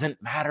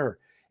 Doesn't matter.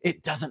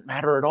 It doesn't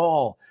matter at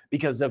all,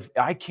 because if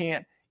I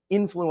can't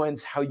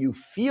influence how you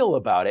feel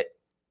about it,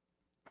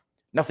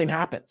 nothing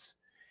happens.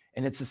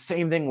 And it's the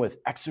same thing with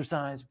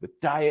exercise, with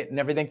diet and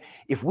everything.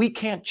 If we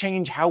can't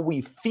change how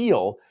we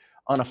feel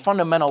on a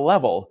fundamental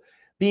level,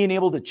 being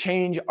able to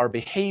change our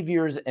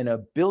behaviors and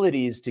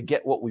abilities to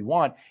get what we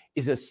want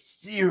is a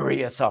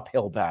serious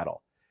uphill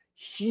battle,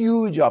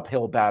 huge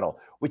uphill battle,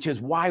 which is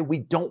why we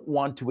don't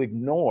want to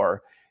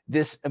ignore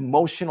this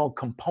emotional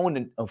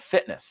component of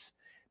fitness.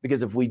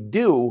 Because if we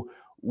do,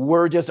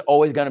 we're just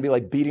always going to be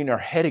like beating our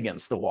head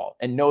against the wall.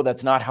 And no,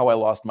 that's not how I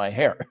lost my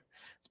hair.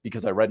 It's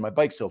because I ride my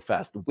bike so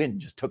fast, the wind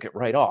just took it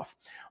right off.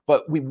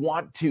 But we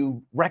want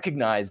to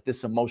recognize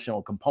this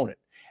emotional component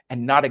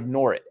and not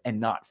ignore it and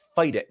not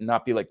fight it and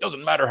not be like,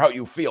 doesn't matter how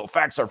you feel,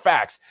 facts are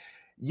facts.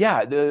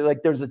 Yeah,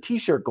 there's a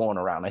t-shirt going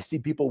around. I see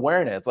people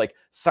wearing it. It's like,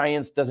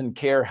 science doesn't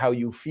care how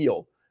you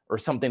feel, or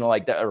something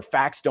like that, or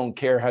facts don't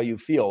care how you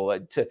feel,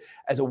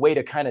 as a way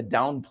to kind of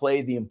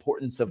downplay the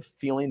importance of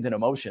feelings and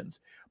emotions.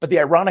 But the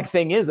ironic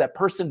thing is that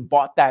person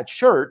bought that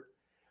shirt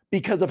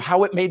because of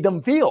how it made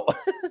them feel.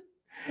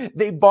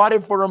 They bought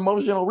it for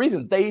emotional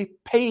reasons. They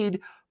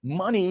paid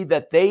money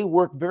that they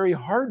worked very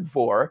hard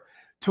for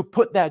to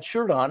put that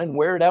shirt on and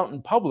wear it out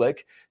in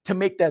public to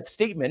make that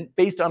statement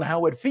based on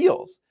how it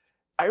feels.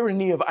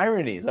 Irony of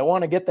ironies. I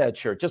want to get that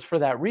shirt just for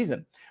that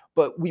reason.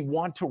 But we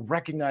want to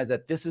recognize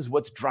that this is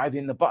what's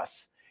driving the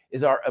bus,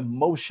 is our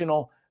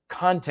emotional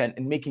content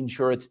and making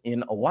sure it's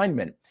in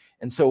alignment.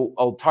 And so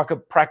I'll talk a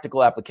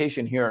practical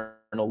application here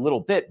in a little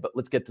bit, but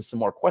let's get to some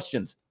more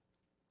questions.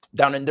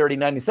 Down in Dirty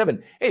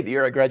 97, hey, the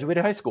year I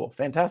graduated high school.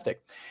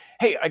 Fantastic.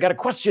 Hey, I got a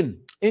question.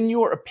 In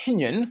your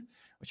opinion,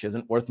 which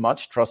isn't worth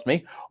much, trust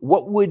me,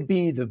 what would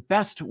be the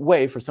best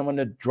way for someone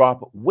to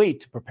drop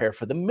weight to prepare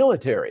for the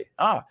military?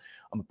 I'm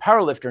a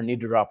powerlifter, need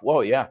to drop.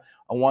 Whoa, yeah,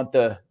 I want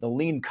the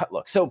lean cut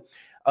look. So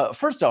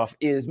first off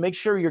is make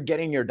sure you're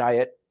getting your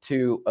diet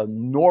to a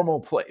normal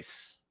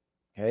place.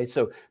 Okay,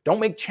 so don't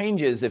make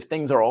changes if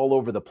things are all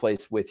over the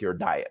place with your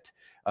diet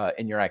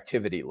and your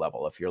activity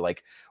level. If you're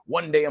like,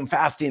 one day I'm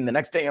fasting, the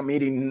next day I'm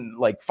eating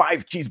like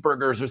 5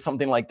 cheeseburgers or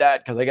something like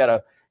that because I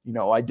gotta,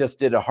 I just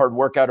did a hard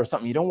workout or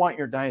something. You don't want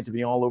your diet to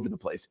be all over the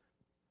place.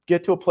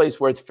 Get to a place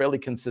where it's fairly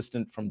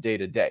consistent from day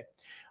to day.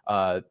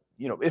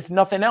 If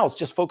nothing else,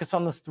 just focus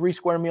on this 3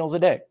 square meals a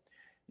day.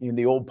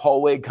 The old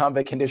Paul Wade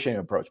convict conditioning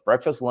approach: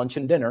 breakfast, lunch,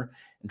 and dinner,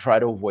 and try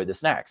to avoid the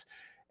snacks.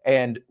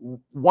 And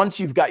once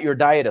you've got your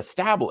diet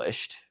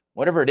established,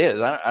 whatever it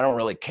is, I don't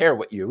really care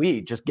what you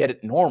eat, just get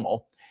it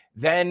normal,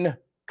 then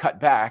cut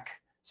back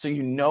so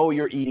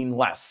you're eating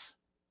less.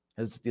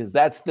 Because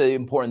that's the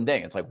important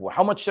thing. It's like, well,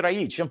 how much should I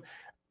eat?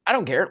 I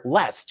don't care,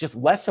 just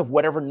less of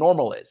whatever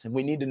normal is. And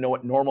we need to know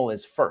what normal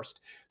is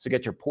first. So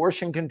get your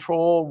portion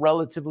control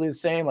relatively the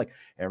same. Like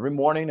every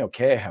morning,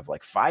 okay, I have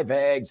like 5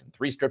 eggs and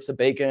 3 strips of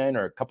bacon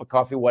or a cup of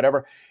coffee,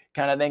 whatever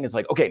kind of thing. It's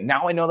like, okay,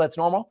 now I know that's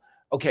normal.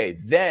 Okay,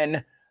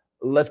 then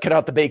let's cut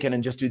out the bacon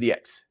and just do the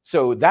eggs.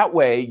 So that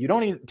way you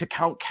don't need to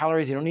count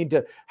calories. You don't need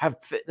to have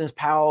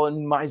FitnessPal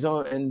and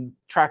MyZone and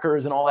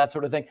trackers and all that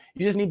sort of thing.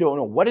 You just need to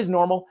know what is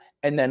normal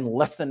and then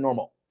less than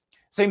normal.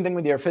 Same thing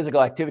with your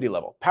physical activity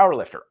level.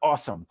 Powerlifter,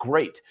 awesome,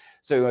 great.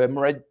 So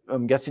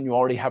I'm guessing you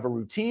already have a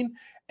routine.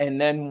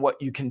 And then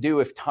what you can do,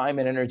 if time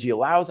and energy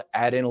allows,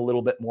 add in a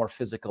little bit more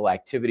physical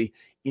activity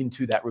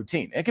into that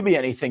routine. It can be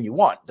anything you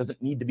want. It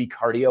doesn't need to be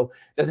cardio.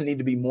 It doesn't need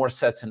to be more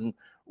sets and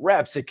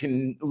reps. It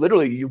can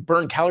literally, you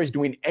burn calories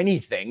doing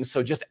anything.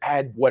 So just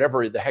add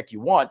whatever the heck you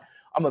want.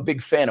 I'm a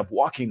big fan of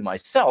walking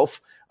myself,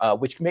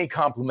 which may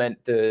complement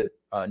the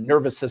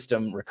nervous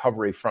system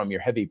recovery from your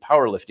heavy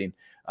powerlifting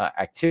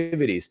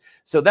activities.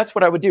 So that's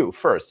what I would do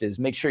first, is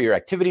make sure your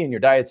activity and your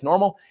diet's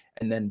normal,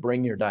 and then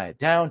bring your diet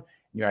down,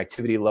 your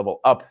activity level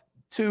up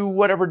to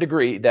whatever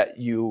degree that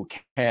you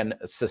can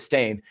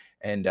sustain,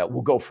 and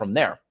we'll go from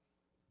there.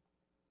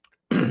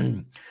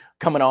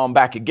 Coming on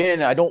back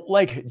again, I don't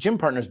like gym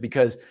partners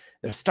because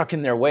they're stuck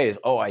in their ways.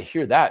 Oh, I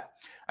hear that.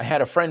 I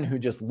had a friend who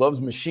just loves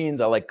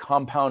machines. I like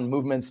compound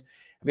movements.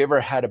 Have you ever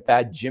had a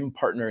bad gym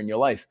partner in your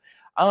life?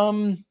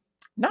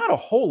 Not a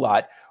whole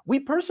lot.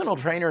 We personal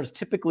trainers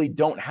typically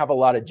don't have a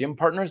lot of gym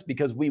partners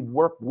because we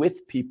work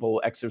with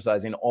people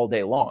exercising all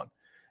day long.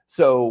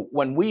 So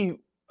when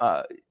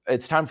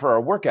it's time for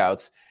our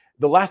workouts,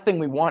 the last thing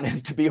we want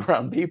is to be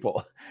around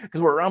people, because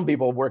we're around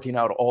people working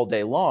out all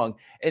day long.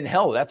 And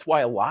hell, that's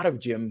why a lot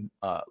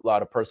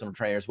of personal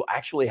trainers will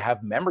actually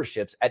have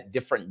memberships at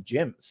different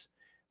gyms.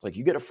 It's like,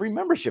 you get a free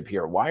membership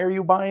here. Why are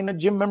you buying a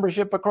gym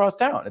membership across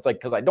town? It's like,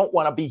 because I don't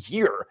want to be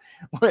here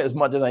as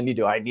much as I need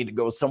to. I need to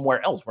go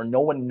somewhere else where no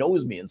one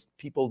knows me and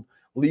people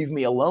leave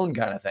me alone,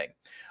 kind of thing.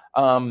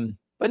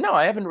 But no,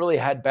 I haven't really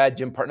had bad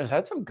gym partners. I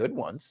had some good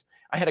ones.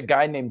 I had a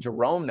guy named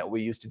Jerome that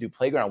we used to do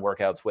playground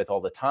workouts with all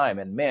the time.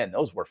 And man,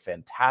 those were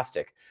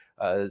fantastic.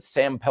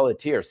 Sam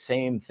Pelletier,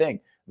 same thing.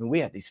 I mean, we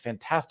had these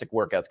fantastic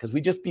workouts because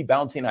we'd just be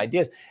bouncing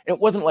ideas. And it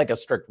wasn't like a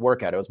strict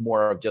workout. It was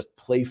more of just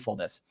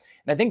playfulness.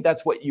 And I think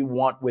that's what you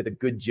want with a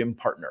good gym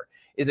partner,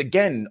 is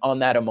again, on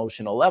that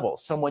emotional level,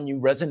 someone you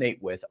resonate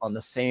with on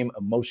the same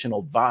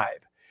emotional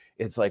vibe.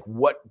 It's like,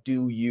 what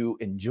do you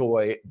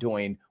enjoy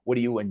doing? What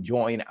are you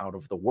enjoying out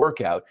of the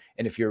workout?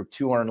 And if your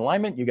two are in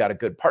alignment, you got a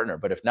good partner.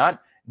 But if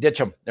not, ditch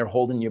them. They're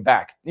holding you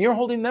back. And you're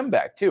holding them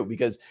back too,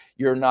 because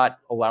you're not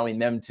allowing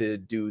them to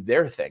do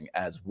their thing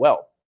as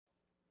well.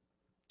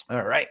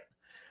 All right.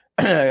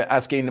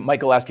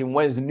 Michael asking,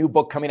 when is a new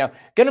book coming out?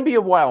 Going to be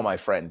a while, my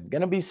friend.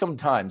 Going to be some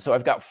time. So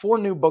I've got 4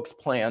 new books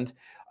planned.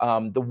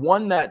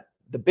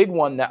 The big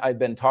one that I've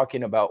been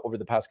talking about over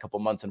the past couple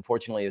months,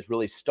 unfortunately, is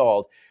really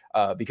stalled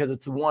because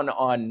it's the one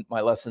on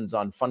my lessons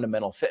on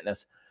fundamental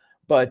fitness.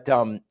 But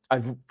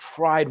I've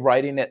tried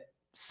writing it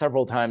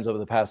several times over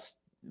the past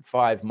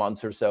 5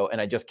 months or so, and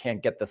I just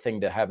can't get the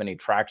thing to have any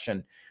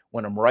traction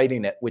when I'm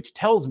writing it, which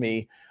tells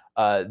me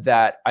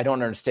that I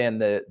don't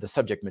understand the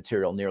subject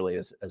material nearly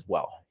as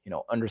well.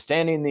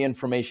 Understanding the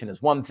information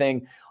is one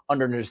thing.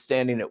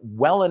 Understanding it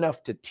well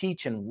enough to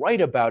teach and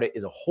write about it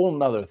is a whole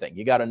nother thing.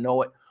 You got to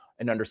know it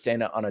and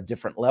understand it on a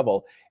different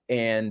level.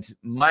 And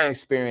my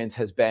experience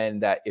has been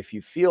that if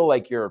you feel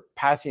like you're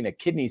passing a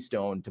kidney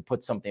stone to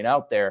put something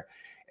out there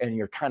and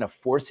you're kind of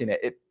forcing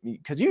it,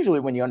 because usually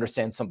when you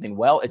understand something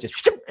well, it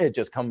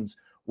just comes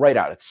write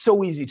out. It's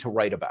so easy to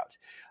write about.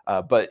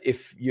 But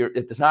if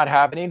it's not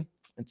happening,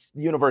 it's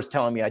the universe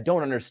telling me I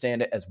don't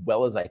understand it as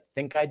well as I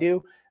think I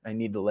do. I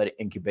need to let it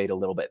incubate a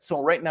little bit.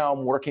 So right now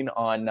I'm working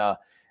on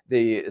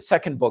the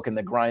second book in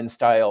the Grind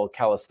Style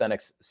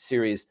Calisthenics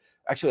series.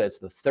 Actually, that's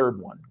the third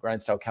one.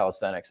 Grind Style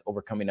Calisthenics,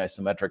 Overcoming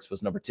Isometrics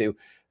was number 2.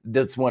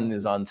 This one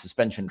is on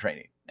suspension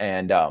training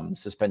and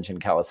suspension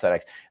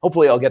calisthenics.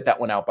 Hopefully I'll get that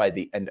one out by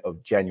the end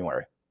of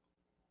January.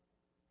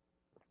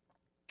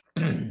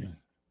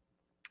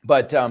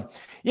 But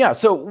yeah,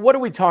 so what are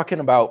we talking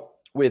about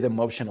with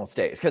emotional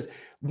states? Because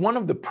one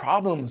of the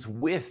problems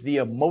with the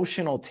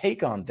emotional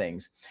take on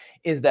things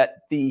is that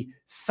the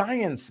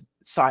science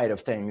side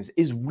of things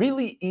is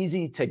really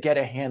easy to get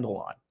a handle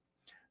on,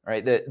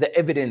 right? The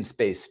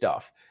evidence-based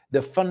stuff,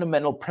 the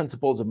fundamental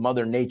principles of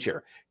Mother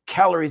Nature,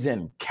 calories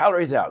in,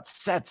 calories out,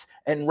 sets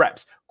and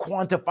reps,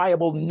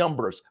 quantifiable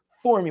numbers,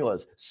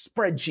 formulas,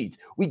 spreadsheets.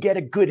 We get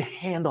a good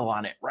handle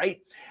on it, right?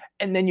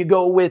 And then you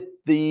go with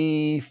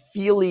the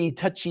feely,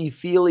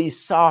 touchy-feely,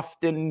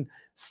 soft and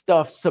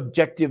stuff,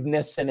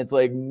 subjectiveness, and it's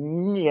like,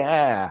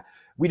 yeah,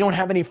 we don't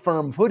have any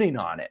firm footing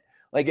on it.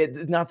 Like, it's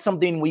not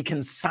something we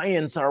can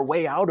science our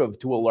way out of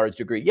to a large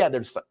degree. Yeah,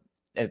 there's,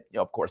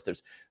 of course,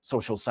 there's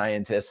social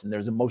scientists and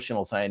there's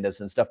emotional scientists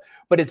and stuff,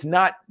 but it's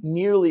not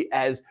nearly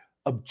as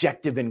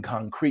objective and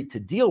concrete to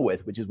deal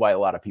with, which is why a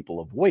lot of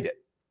people avoid it.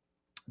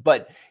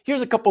 But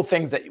here's a couple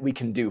things that we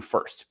can do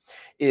first.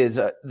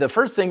 The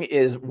first thing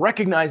is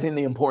recognizing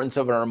the importance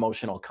of our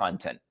emotional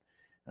content.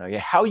 Okay,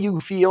 how you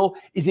feel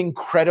is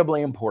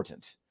incredibly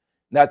important.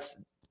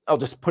 I'll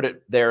just put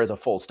it there as a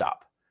full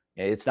stop.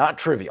 Okay, it's not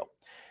trivial.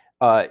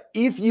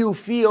 If you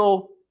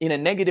feel in a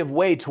negative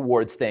way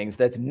towards things,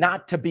 that's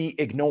not to be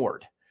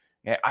ignored.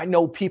 Okay, I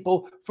know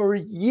people for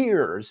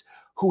years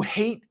who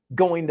hate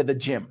going to the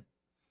gym.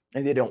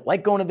 And they don't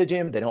like going to the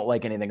gym. They don't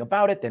like anything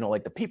about it. They don't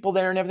like the people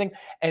there and everything.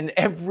 And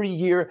every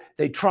year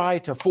they try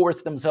to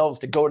force themselves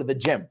to go to the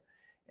gym.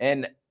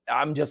 And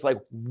I'm just like,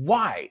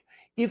 why?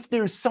 If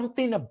there's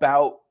something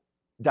about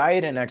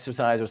diet and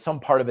exercise or some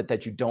part of it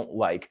that you don't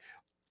like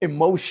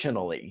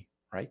emotionally,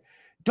 right?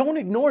 Don't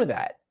ignore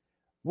that.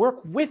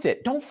 Work with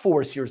it. Don't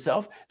force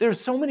yourself.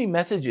 There's so many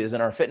messages in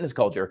our fitness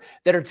culture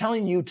that are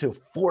telling you to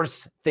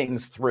force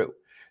things through,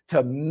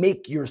 to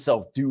make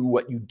yourself do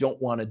what you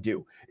don't want to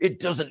do. It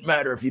doesn't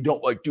matter if you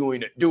don't like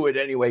doing it, do it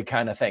anyway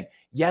kind of thing.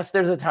 Yes,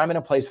 there's a time and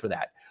a place for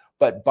that.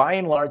 But by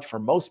and large, for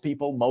most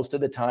people, most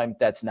of the time,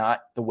 that's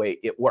not the way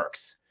it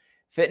works.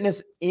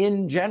 Fitness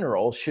in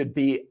general should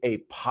be a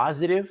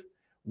positive,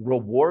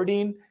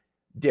 rewarding,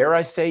 dare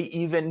I say,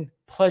 even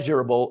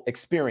pleasurable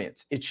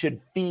experience. It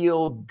should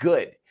feel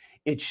good.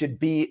 It should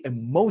be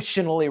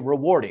emotionally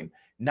rewarding,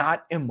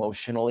 not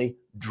emotionally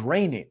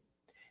draining.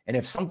 And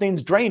if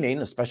something's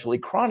draining, especially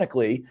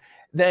chronically,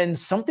 then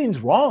something's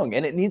wrong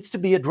and it needs to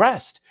be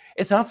addressed.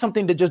 It's not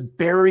something to just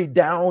bury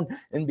down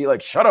and be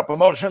like, shut up,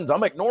 emotions,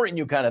 I'm ignoring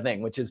you kind of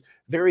thing, which is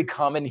very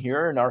common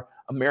here in our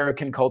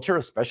American culture,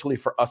 especially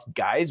for us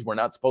guys. We're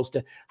not supposed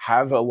to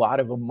have a lot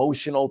of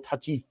emotional,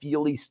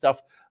 touchy-feely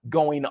stuff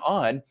going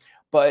on,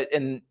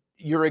 and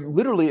you're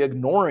literally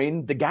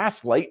ignoring the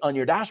gas light on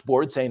your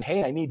dashboard saying,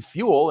 hey, I need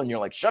fuel. And you're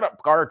like, shut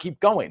up, car, keep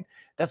going.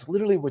 That's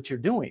literally what you're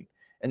doing.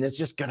 And it's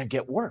just going to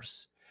get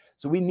worse.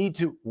 So we need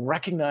to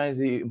recognize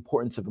the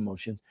importance of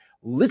emotions,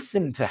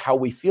 listen to how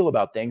we feel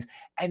about things,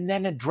 and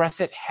then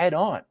address it head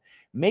on.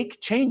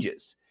 Make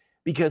changes,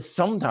 because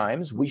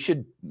sometimes we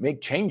should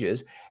make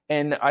changes.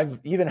 And I've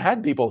even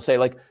had people say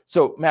like,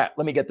 so Matt,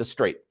 let me get this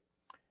straight.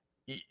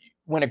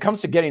 When it comes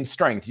to getting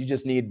strength, you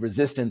just need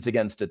resistance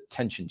against a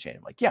tension chain.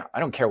 I'm like, yeah, I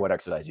don't care what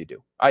exercise you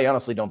do. I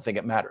honestly don't think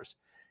it matters.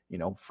 You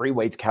know, free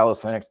weights,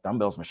 calisthenics,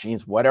 dumbbells,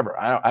 machines, whatever.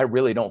 I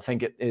really don't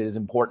think it is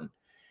important.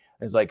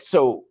 It's like,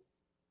 so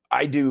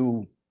I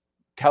do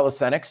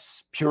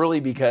calisthenics purely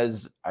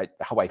because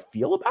how I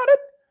feel about it.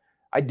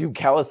 I do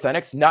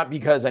calisthenics not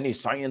because any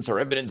science or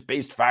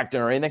evidence-based fact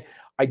or anything.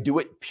 I do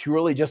it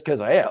purely just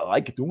because I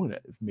like doing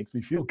it. It makes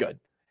me feel good.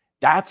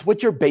 That's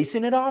what you're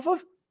basing it off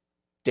of?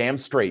 Damn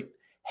straight.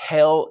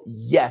 Hell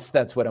yes,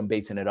 that's what I'm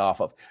basing it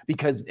off of.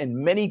 Because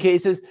in many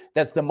cases,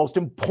 that's the most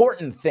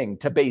important thing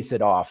to base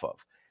it off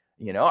of.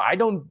 You know, I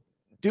don't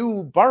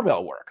do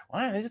barbell work.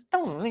 I just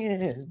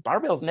don't.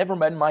 Barbell's never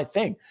been my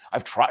thing.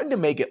 I've tried to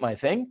make it my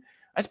thing.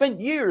 I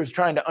spent years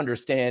trying to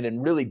understand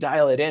and really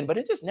dial it in, but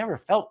it just never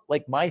felt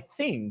like my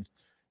thing.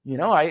 You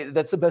know,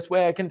 that's the best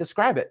way I can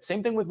describe it.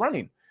 Same thing with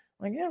running.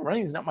 Like, yeah,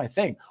 running is not my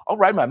thing. I'll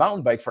ride my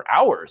mountain bike for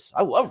hours.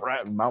 I love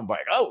riding mountain bike.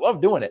 I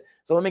love doing it.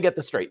 So let me get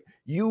this straight.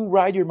 You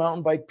ride your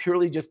mountain bike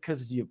purely just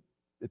because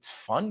it's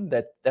fun.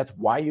 That's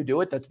why you do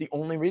it. That's the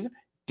only reason.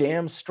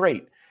 Damn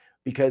straight.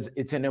 Because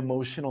it's an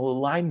emotional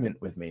alignment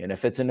with me. And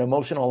if it's an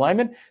emotional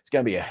alignment, it's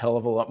going to be a hell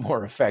of a lot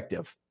more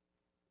effective.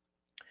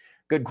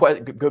 Good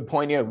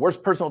point here.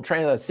 Worst personal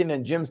trainer that I've seen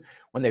in gyms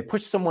when they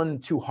push someone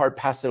too hard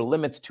past their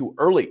limits too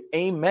early.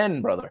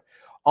 Amen, brother.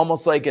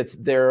 Almost like it's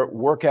their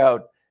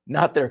workout,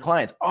 not their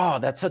clients. Oh,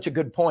 that's such a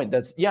good point.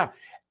 Yeah,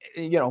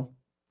 you know,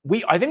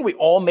 I think we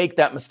all make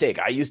that mistake.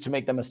 I used to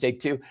make that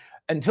mistake too.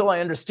 until I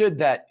understood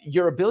that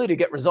your ability to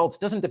get results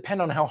doesn't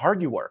depend on how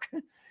hard you work.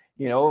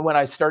 When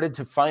I started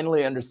to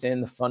finally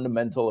understand the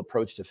fundamental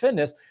approach to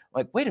fitness,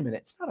 like, wait a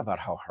minute, it's not about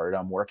how hard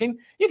I'm working.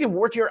 You can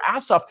work your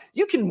ass off.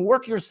 You can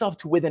work yourself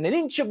to within an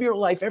inch of your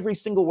life every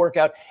single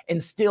workout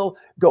and still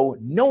go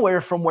nowhere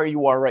from where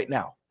you are right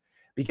now,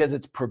 because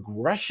it's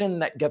progression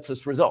that gets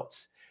us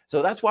results.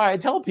 So that's why I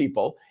tell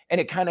people, and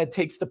it kind of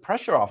takes the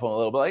pressure off them a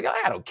little bit. Like,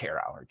 I don't care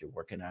how hard you're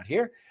working out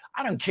here.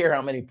 I don't care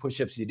how many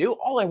push-ups you do.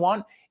 All I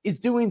want is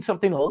doing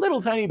something a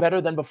little tiny better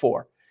than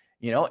before.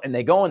 And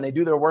they go and they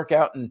do their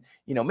workout, and,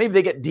 maybe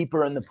they get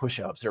deeper in the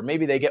push-ups, or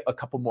maybe they get a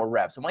couple more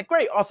reps. I'm like,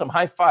 great, awesome,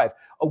 high five,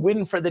 a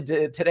win for the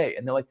today.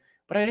 And they're like,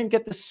 but I didn't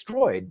get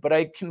destroyed, but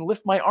I can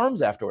lift my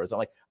arms afterwards. I'm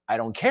like, I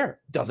don't care.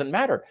 Doesn't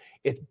matter.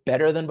 It's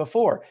better than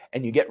before.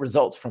 And you get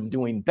results from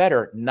doing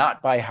better,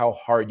 not by how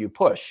hard you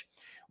push,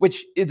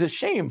 which is a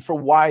shame for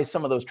why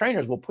some of those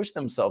trainers will push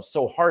themselves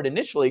so hard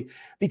initially,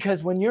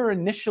 because when you're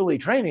initially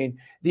training,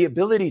 the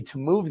ability to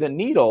move the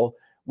needle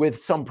with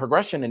some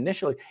progression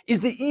initially is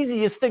the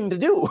easiest thing to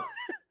do.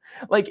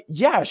 Like,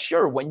 yeah,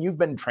 sure, when you've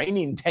been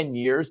training 10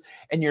 years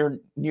and you're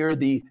near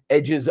the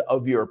edges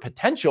of your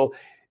potential,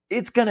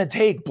 it's going to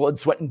take blood,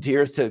 sweat, and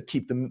tears to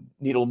keep the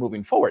needle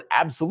moving forward.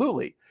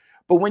 Absolutely.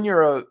 But when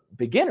you're a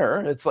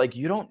beginner, it's like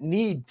you don't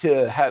need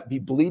to be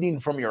bleeding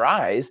from your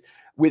eyes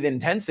with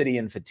intensity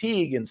and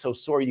fatigue and so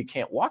sore you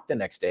can't walk the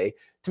next day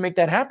to make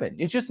that happen.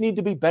 You just need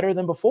to be better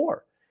than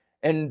before.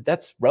 And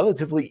that's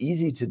relatively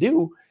easy to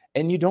do.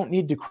 And you don't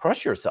need to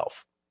crush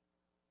yourself.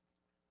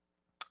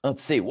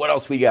 Let's see what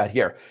else we got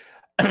here.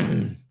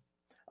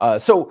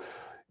 So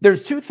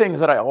there's two things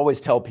that I always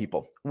tell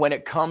people when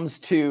it comes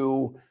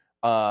to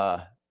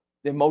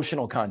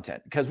emotional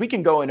content, because we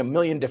can go in a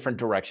million different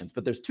directions,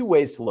 but there's two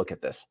ways to look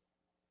at this.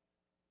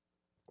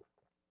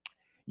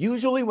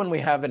 Usually when we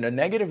have a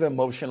negative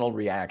emotional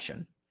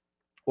reaction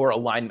or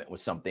alignment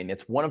with something,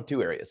 it's one of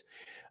two areas.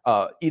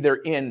 Either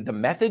in the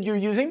method you're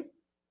using,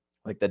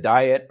 like the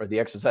diet or the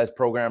exercise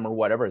program or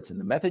whatever, it's in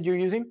the method you're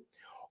using,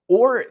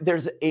 or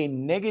there's a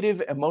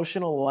negative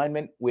emotional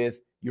alignment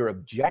with your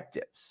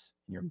objectives,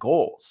 your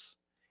goals.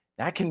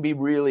 That can be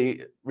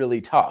really,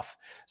 really tough.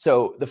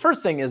 So the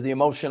first thing is the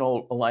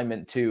emotional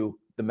alignment to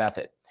the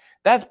method.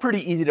 That's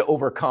pretty easy to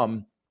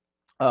overcome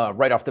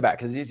right off the bat,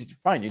 because it's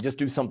fine. You just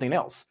do something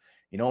else.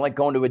 You don't like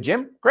going to a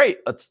gym? Great.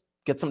 Let's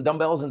get some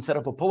dumbbells and set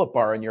up a pull-up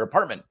bar in your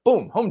apartment.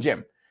 Boom, home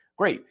gym.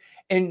 Great.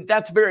 And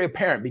that's very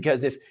apparent,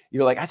 because if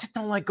you're like, I just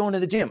don't like going to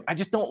the gym, I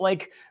just don't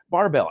like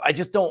barbell, I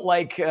just don't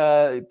like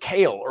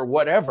kale or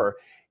whatever,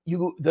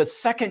 the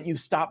second you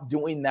stop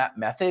doing that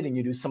method and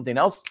you do something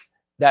else,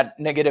 that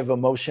negative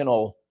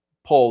emotional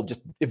pull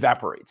just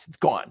evaporates. It's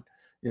gone.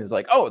 It's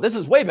like, oh, this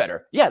is way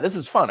better. Yeah, this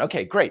is fun.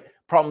 Okay, great.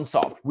 Problem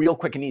solved. Real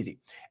quick and easy.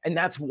 And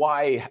that's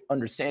why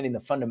understanding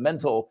the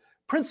fundamental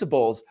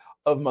principles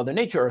of Mother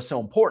Nature are so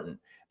important,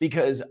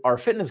 because our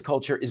fitness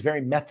culture is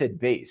very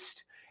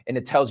method-based. And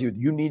it tells you,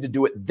 you need to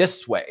do it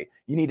this way.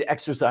 You need to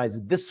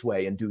exercise this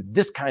way and do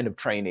this kind of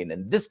training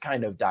and this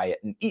kind of diet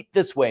and eat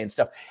this way and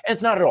stuff. And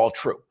it's not at all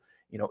true.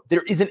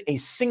 There isn't a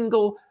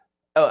single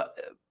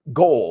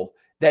goal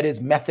that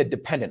is method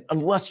dependent,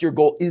 unless your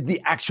goal is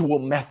the actual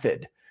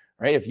method,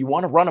 right? If you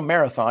want to run a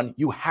marathon,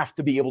 you have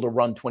to be able to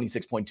run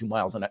 26.2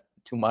 miles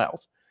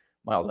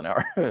an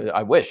hour.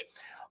 I wish.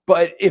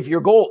 But if your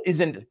goal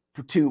isn't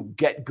to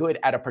get good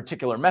at a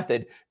particular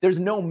method, there's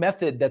no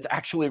method that's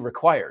actually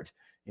required.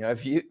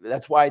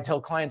 That's why I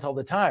tell clients all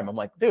the time, I'm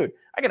like, dude,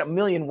 I got a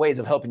million ways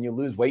of helping you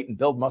lose weight and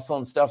build muscle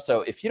and stuff.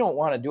 So if you don't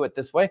want to do it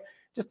this way,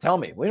 just tell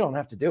me. We don't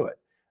have to do it.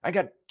 I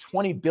got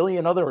 20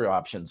 billion other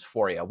options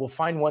for you. We'll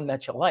find one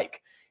that you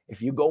like.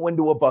 If you go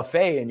into a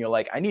buffet and you're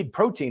like, I need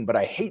protein, but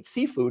I hate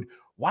seafood,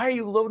 why are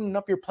you loading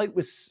up your plate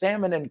with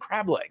salmon and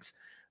crab legs?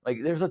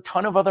 Like, there's a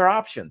ton of other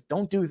options.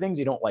 Don't do things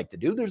you don't like to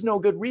do. There's no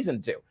good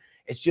reason to.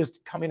 It's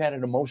just coming at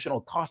an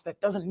emotional cost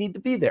that doesn't need to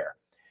be there.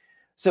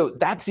 So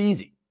that's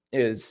easy.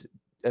 Is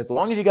as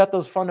long as you got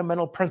those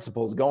fundamental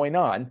principles going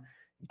on,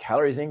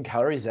 calories in,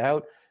 calories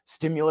out,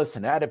 stimulus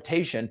and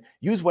adaptation,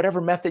 use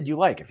whatever method you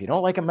like. If you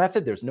don't like a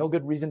method, there's no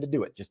good reason to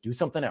do it. Just do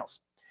something else.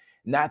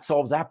 And that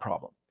solves that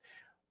problem.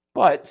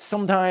 But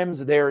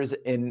sometimes there's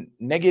a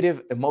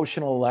negative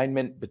emotional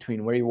alignment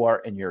between where you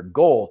are and your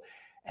goal.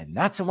 And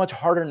that's a much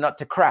harder nut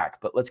to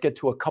crack. But let's get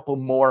to a couple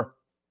more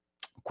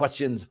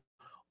questions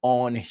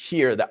on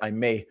here that I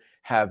may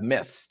have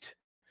missed.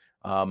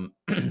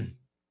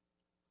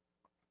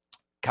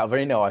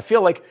 Calvarino, I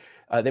feel like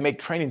they make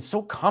training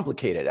so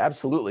complicated.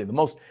 Absolutely. The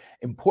most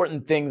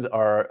important things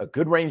are a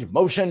good range of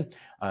motion,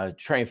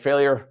 training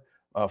failure,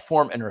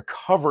 form, and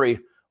recovery.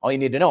 All you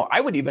need to know.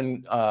 I would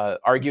even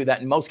argue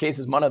that in most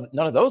cases, none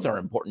of those are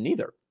important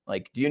either.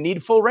 Like, do you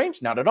need full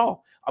range? Not at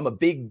all. I'm a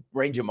big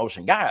range of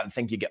motion guy. I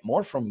think you get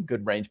more from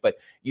good range, but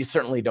you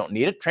certainly don't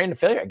need it. Training to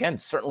failure, again,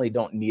 certainly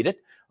don't need it.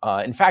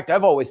 In fact,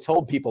 I've always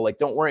told people, like,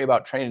 don't worry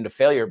about training to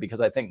failure,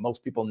 because I think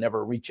most people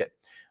never reach it.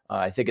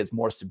 I think it's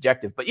more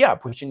subjective. But yeah,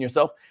 pushing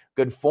yourself,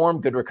 good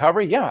form, good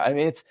recovery. Yeah, I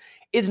mean,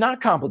 it's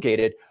not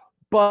complicated,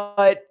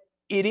 but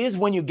it is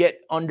when you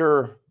get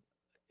under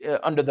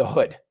under the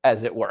hood,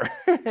 as it were.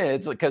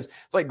 It's because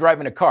it's like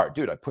driving a car.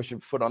 Dude, I push a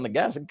foot on the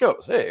gas, it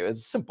goes. Hey,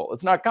 it's simple.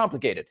 It's not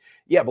complicated.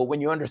 Yeah, but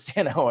when you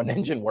understand how an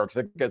engine works,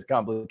 it gets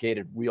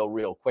complicated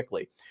real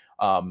quickly.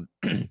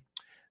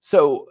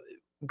 So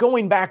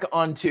going back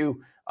onto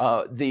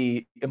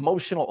the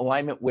emotional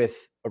alignment with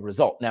a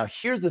result. Now,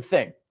 here's the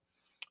thing.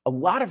 A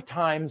lot of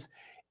times,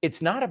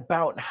 it's not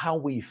about how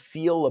we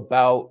feel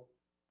about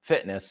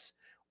fitness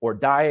or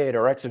diet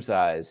or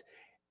exercise.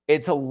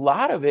 It's a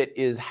lot of it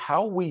is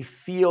how we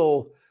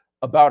feel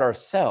about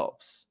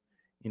ourselves,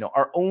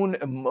 our own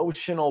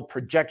emotional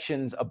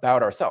projections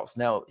about ourselves.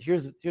 Now,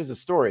 here's a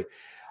story.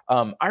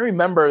 I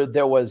remember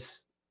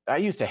I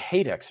used to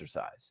hate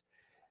exercise,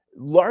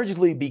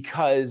 largely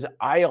because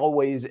I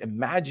always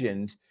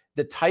imagined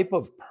the type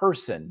of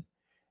person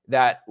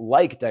that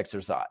liked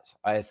exercise.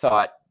 I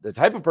thought the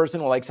type of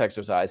person who likes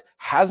exercise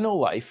has no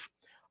life.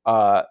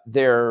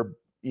 They're,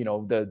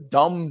 the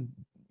dumb,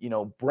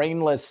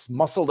 brainless,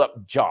 muscled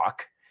up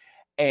jock,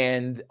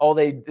 and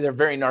they're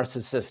very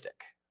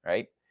narcissistic,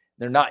 right?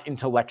 They're not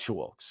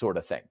intellectual, sort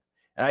of thing.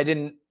 And I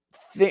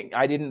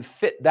didn't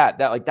fit that.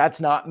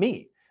 That's not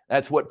me.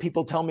 That's what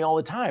people tell me all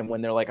the time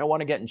when they're like, I want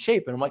to get in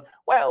shape. And I'm like,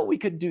 well, we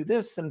could do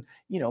this. And,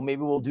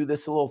 maybe we'll do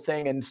this little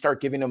thing, and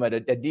start giving them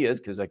ideas,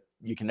 because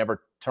you can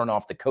never turn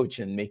off the coach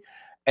in me.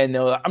 And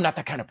they're like, I'm not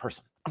that kind of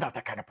person. I'm not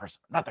that kind of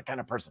person. I'm not that kind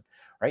of person.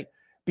 Right?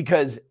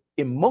 Because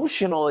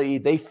emotionally,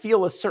 they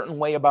feel a certain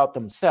way about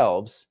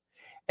themselves,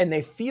 and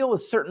they feel a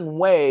certain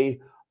way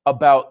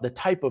about the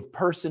type of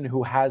person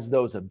who has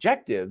those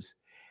objectives.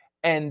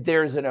 And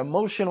there's an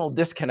emotional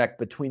disconnect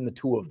between the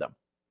two of them.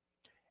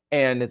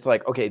 And it's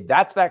like, okay,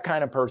 that's that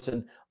kind of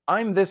person.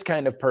 I'm this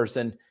kind of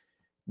person.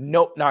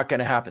 Nope, not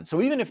going to happen.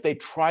 So even if they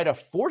try to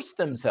force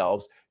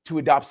themselves to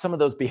adopt some of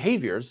those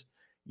behaviors,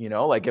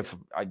 like if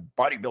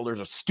bodybuilders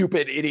are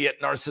stupid, idiot,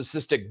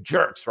 narcissistic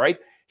jerks, right?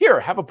 Here,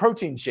 have a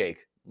protein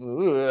shake.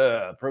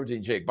 Ugh,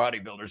 protein shake.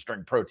 Bodybuilders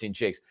drink protein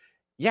shakes.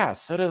 Yeah,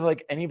 so does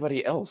like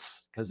anybody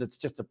else, because it's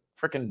just a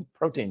freaking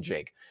protein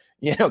shake,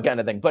 kind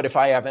of thing. But if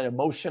I have an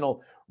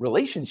emotional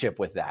relationship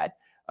with that,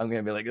 I'm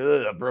going to be like,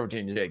 ugh,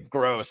 protein shake,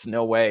 gross,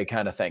 no way,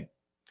 kind of thing.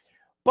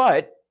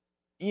 But,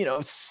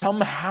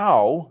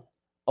 somehow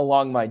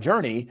along my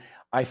journey,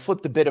 I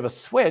flipped a bit of a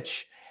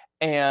switch,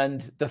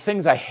 and the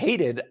things I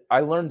hated,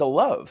 I learned to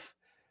love,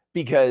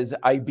 because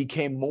I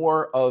became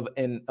more of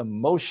an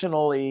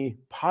emotionally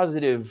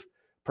positive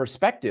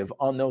perspective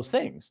on those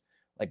things.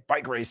 Like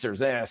bike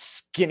racers,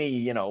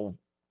 skinny,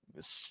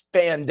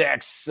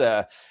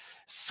 spandex,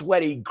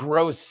 sweaty,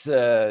 gross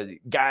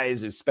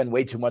guys who spend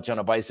way too much on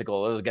a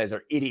bicycle. Those guys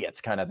are idiots,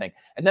 kind of thing.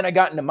 And then I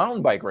got into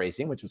mountain bike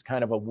racing, which was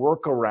kind of a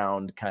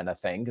workaround kind of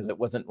thing, because it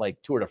wasn't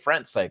like Tour de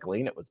France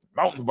cycling. It was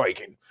mountain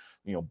biking,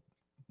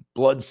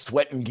 blood,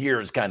 sweat, and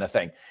gears kind of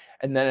thing.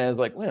 And then I was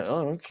like,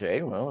 well,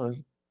 okay, well,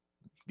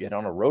 get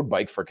on a road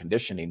bike for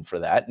conditioning for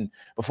that. And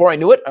before I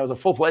knew it, I was a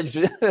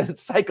full-fledged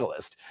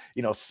cyclist,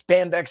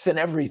 spandex and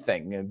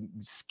everything, a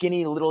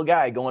skinny little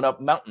guy going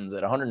up mountains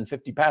at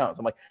 150 pounds.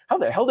 I'm like, how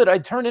the hell did I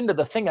turn into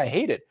the thing I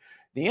hated?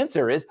 The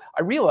answer is,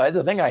 I realized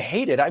the thing I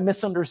hated, I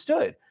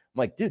misunderstood. I'm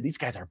like, dude, these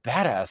guys are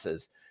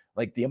badasses.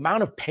 Like the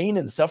amount of pain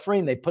and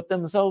suffering they put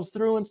themselves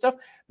through and stuff.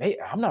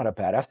 I'm not a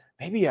badass.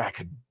 Maybe I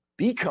could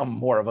become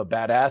more of a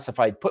badass if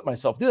I put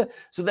myself through that.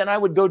 So then I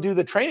would go do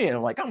the training, and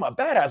I'm like, I'm a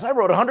badass. I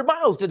rode 100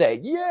 miles today.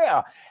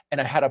 Yeah. And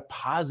I had a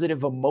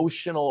positive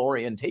emotional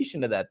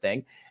orientation to that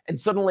thing. And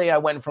suddenly I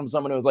went from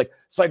someone who was like,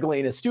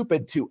 cycling is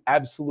stupid, to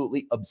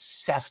absolutely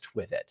obsessed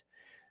with it.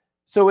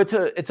 So it's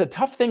a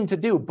tough thing to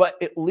do,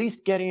 but at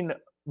least getting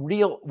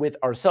real with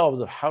ourselves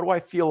of, how do I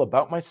feel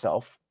about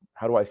myself?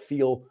 How do I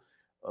feel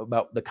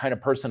about the kind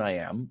of person I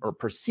am, or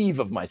perceive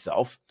of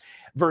myself,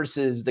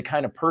 versus the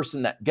kind of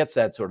person that gets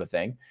that sort of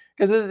thing.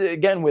 Because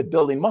again, with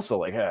building muscle,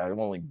 like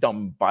only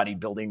dumb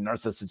bodybuilding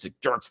narcissistic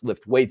jerks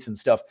lift weights and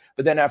stuff.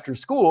 But then after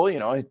school,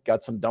 I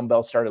got some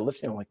dumbbells, started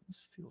lifting. I'm like, this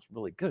feels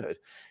really good,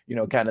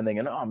 kind of thing.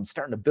 And I'm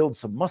starting to build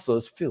some muscle.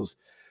 This feels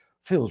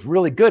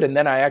really good. And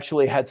then I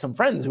actually had some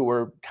friends who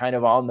were kind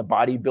of on the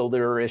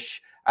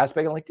bodybuilder-ish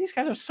aspect. I'm like, these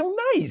guys are so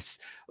nice.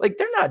 Like,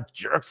 they're not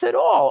jerks at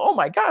all. Oh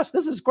my gosh,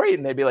 this is great.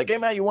 And they'd be like, hey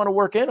man, you want to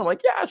work in? I'm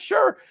like, yeah,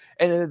 sure.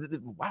 And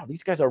wow,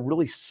 these guys are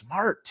really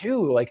smart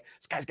too. Like,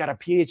 this guy's got a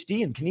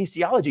PhD in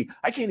kinesiology.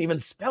 I can't even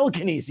spell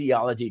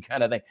kinesiology,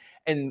 kind of thing.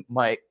 And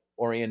my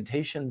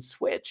orientation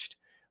switched.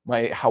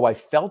 How I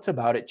felt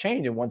about it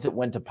changed. And once it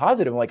went to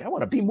positive, I'm like, I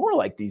want to be more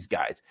like these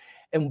guys.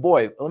 And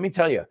boy, let me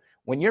tell you,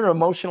 when your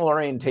emotional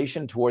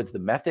orientation towards the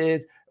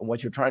methods and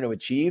what you're trying to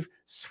achieve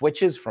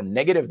switches from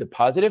negative to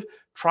positive,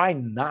 try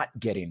not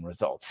getting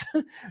results.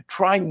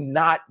 Try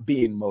not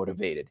being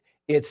motivated.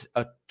 It's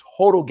a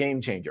total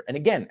game changer. And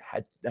again,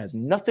 has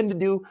nothing to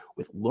do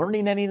with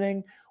learning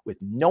anything, with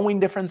knowing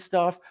different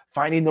stuff,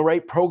 finding the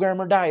right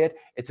program or diet.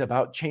 It's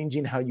about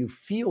changing how you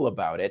feel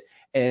about it.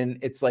 And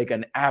it's like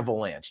an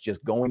avalanche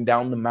just going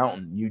down the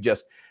mountain.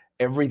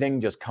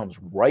 Everything just comes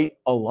right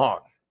along.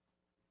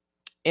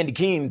 Andy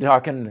Keene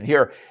talking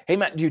here. Hey,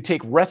 Matt, do you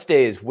take rest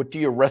days? What do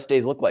your rest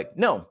days look like?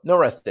 No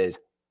rest days.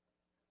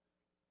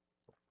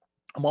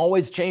 I'm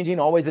always changing,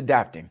 always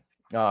adapting.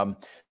 Um,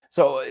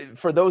 so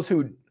for those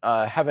who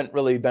haven't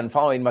really been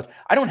following much,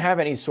 I don't have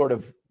any sort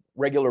of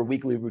regular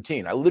weekly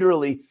routine. I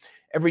literally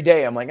every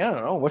day I'm like, I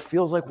don't know what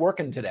feels like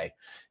working today.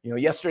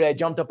 Yesterday I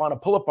jumped up on a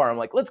pull-up bar. I'm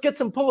like, let's get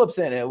some pull-ups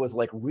in. And it was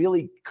like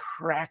really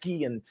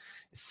cracky and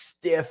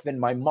stiff, and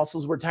my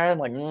muscles were tired. I'm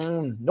like,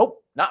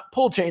 nope, not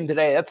pull chain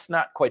today. That's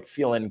not quite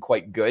feeling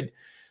quite good.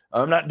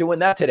 I'm not doing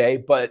that today,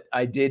 but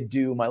I did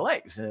do my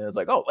legs, and it was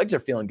like, oh, legs are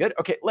feeling good.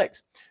 Okay,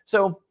 legs.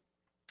 So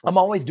I'm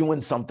always doing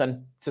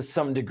something to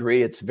some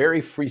degree. It's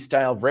very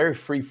freestyle, very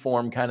free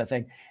form kind of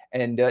thing.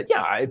 And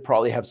yeah, I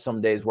probably have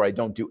some days where I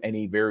don't do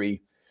any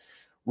very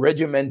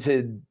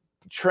regimented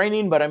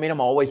training, but I mean,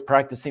 I'm always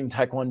practicing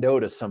Taekwondo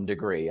to some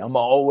degree. I'm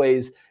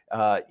always,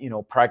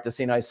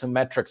 practicing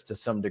isometrics to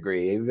some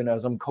degree. Even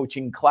as I'm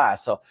coaching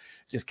class, I'll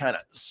just kind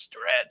of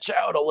stretch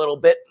out a little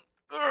bit.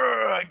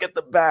 Get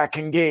the back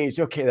engaged.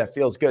 Okay, that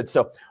feels good.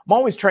 So I'm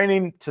always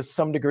training to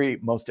some degree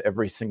most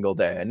every single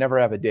day. I never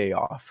have a day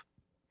off.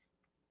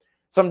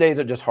 Some days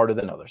are just harder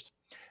than others.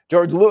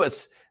 George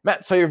Lewis,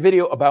 Matt, saw your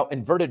video about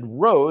inverted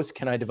rows.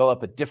 Can I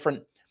develop a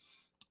different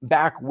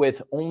back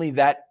with only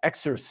that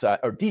exercise,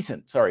 or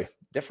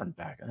different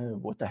back?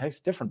 What the heck's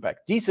different back?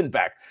 Decent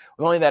back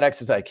with only that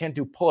exercise. I can't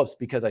do pull-ups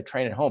because I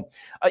train at home.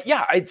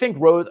 Yeah, I think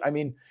rows,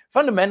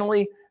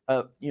 fundamentally,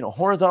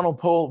 horizontal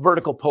pull,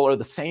 vertical pull are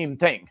the same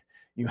thing.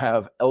 You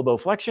have elbow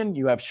flexion,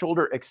 you have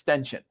shoulder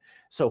extension.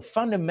 So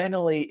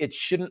fundamentally, it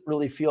shouldn't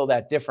really feel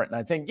that different. And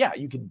I think, yeah,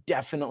 you could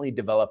definitely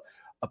develop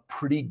a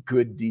pretty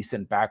good,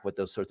 decent back with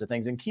those sorts of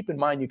things. And keep in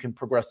mind, you can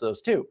progress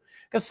those too.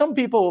 Because some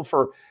people,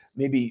 for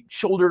maybe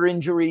shoulder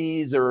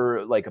injuries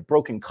or like a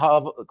broken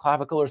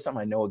clavicle or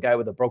something, I know a guy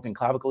with a broken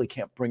clavicle, he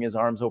can't bring his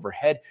arms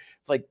overhead.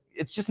 It's like,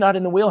 it's just not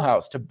in the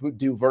wheelhouse to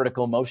do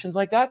vertical motions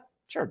like that.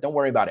 Sure, don't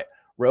worry about it.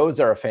 Rows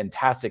are a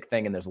fantastic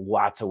thing, and there's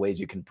lots of ways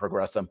you can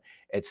progress them.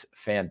 It's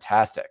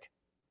fantastic.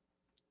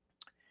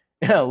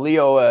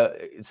 Leo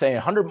saying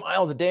 100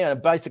 miles a day on a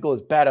bicycle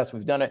is badass.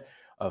 We've done it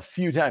a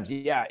few times.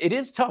 Yeah, it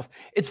is tough.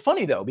 It's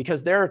funny though,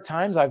 because there are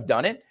times I've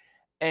done it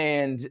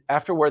and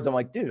afterwards I'm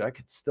like, dude, I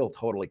could still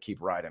totally keep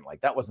riding.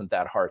 Like, that wasn't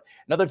that hard.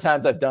 And other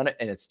times I've done it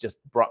and it's just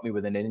brought me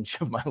within an inch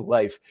of my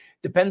life.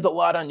 Depends a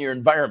lot on your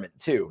environment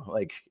too.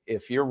 Like,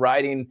 if you're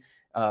riding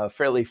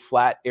fairly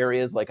flat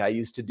areas like I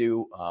used to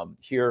do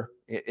here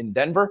in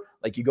Denver,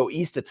 like you go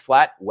east, it's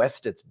flat,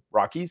 west, it's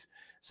Rockies.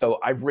 So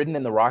I've ridden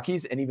in the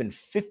Rockies, and even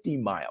 50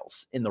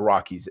 miles in the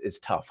Rockies is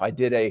tough. I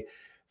did a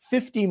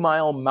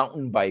 50-mile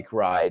mountain bike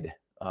ride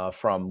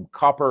from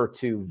Copper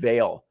to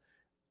Vail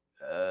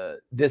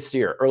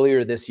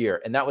earlier this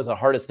year. And that was the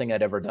hardest thing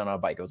I'd ever done on a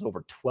bike. It was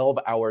over 12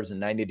 hours in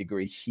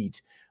 90-degree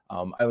heat.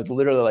 I was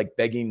literally like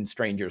begging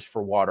strangers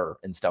for water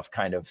and stuff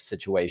kind of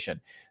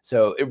situation.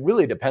 So it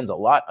really depends a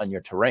lot on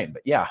your terrain.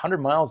 But yeah, 100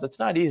 miles, that's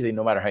not easy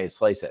no matter how you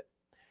slice it.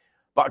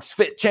 Box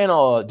Fit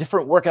channel,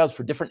 different workouts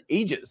for different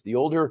ages. The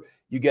older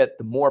you get,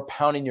 the more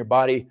pounding your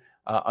body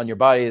on your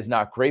body is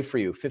not great for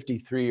you.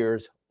 53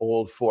 years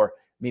old for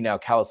me now.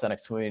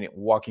 Calisthenics, swimming,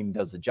 walking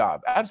does the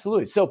job.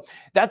 Absolutely. So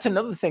that's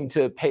another thing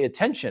to pay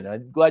attention.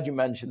 I'm glad you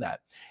mentioned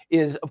that.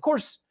 Is, of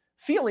course,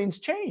 feelings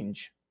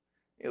change.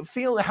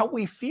 How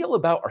we feel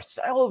about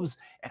ourselves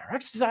and our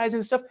exercise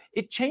and stuff,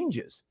 it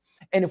changes.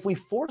 And if we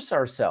force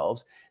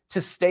ourselves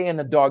to stay in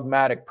a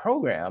dogmatic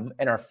program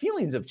and our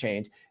feelings have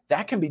changed,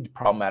 that can be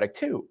problematic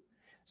too.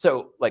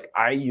 So like,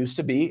 I used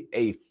to be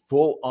a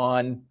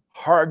full-on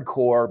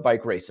hardcore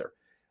bike racer.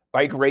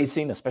 Bike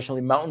racing,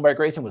 especially mountain bike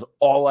racing, was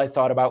all I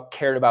thought about,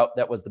 cared about.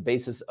 That was the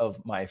basis of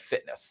my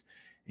fitness.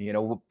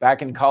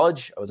 Back in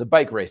college, I was a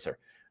bike racer.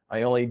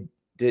 I only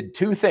did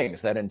two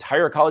things that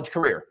entire college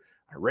career.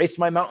 I raced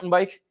my mountain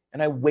bike,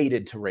 and I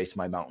waited to race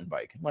my mountain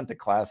bike. I went to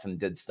class and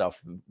did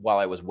stuff while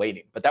I was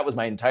waiting, but that was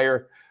my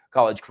entire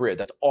college career.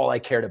 That's all I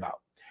cared about.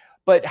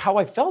 But how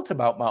I felt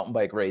about mountain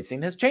bike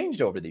racing has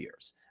changed over the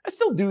years. I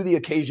still do the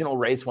occasional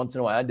race once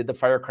in a while. I did the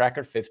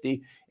Firecracker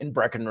 50 in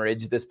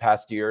Breckenridge this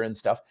past year and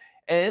stuff.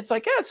 And it's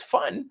like, yeah, it's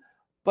fun,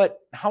 but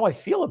how I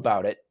feel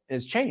about it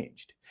has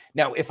changed.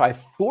 Now, if I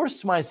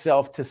forced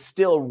myself to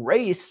still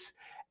race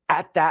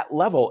at that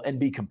level and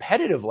be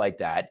competitive like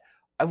that,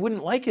 I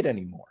wouldn't like it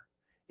anymore.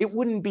 It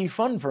wouldn't be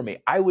fun for me.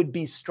 I would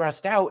be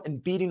stressed out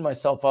and beating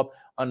myself up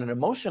on an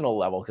emotional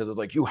level, because it's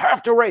like, you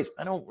have to race.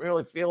 I don't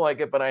really feel like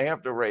it, but I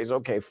have to race.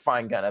 Okay,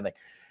 fine, kind of thing.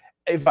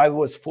 If I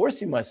was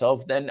forcing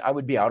myself, then I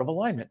would be out of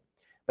alignment.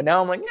 But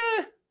now I'm like,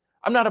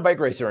 I'm not a bike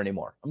racer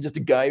anymore. I'm just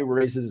a guy who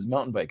races his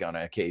mountain bike on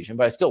occasion,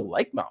 but I still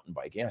like mountain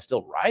biking. I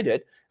still ride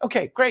it.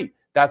 Okay, great.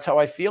 That's how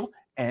I feel.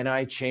 And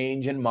I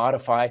change and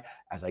modify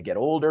as I get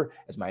older,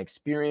 as my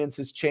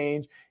experiences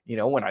change.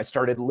 When I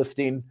started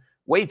lifting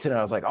weights and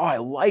I was like, oh, I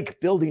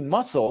like building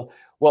muscle.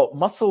 Well,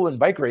 muscle and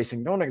bike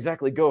racing don't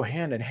exactly go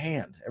hand in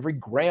hand. Every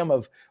gram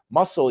of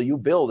muscle you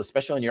build,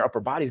 especially on your upper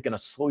body, is going to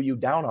slow you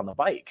down on the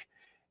bike.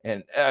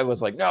 And I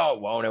was like, no, it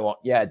won't. It won't.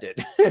 Yeah, it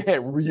did.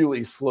 It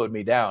really slowed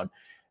me down.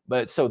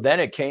 But so then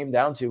it came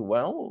down to,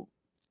 well,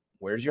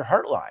 where's your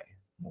heart lie?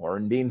 More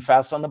in being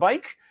fast on the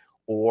bike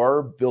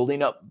or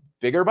building up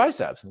bigger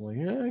biceps. I'm like,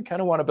 yeah, I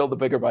kind of want to build the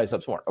bigger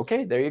biceps more.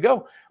 Okay, there you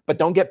go. But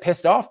don't get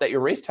pissed off that your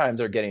race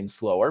times are getting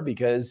slower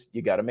because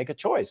you got to make a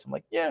choice. I'm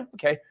like, yeah,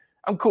 okay,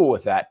 I'm cool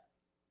with that.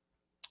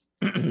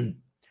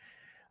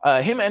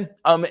 Hey man,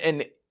 I'm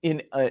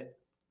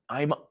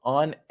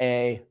on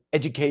a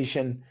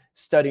education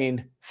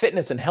studying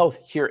fitness and health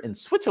here in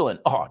Switzerland.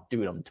 Oh,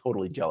 dude, I'm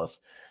totally jealous.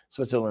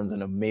 Switzerland's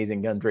an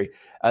amazing country.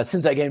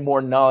 Since I gain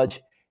more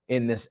knowledge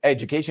in this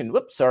education,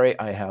 whoops, sorry,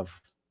 I have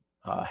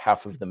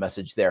half of the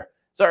message there.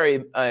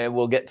 Sorry, I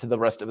will get to the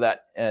rest of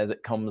that as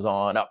it comes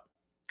on up.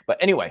 But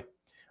anyway,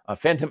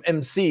 Phantom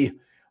MC,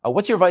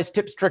 what's your advice,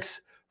 tips,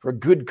 tricks for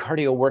good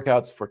cardio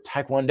workouts for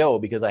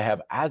Taekwondo? Because I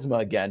have asthma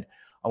again.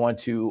 I want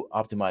to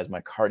optimize my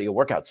cardio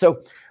workout.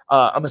 So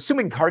I'm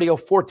assuming cardio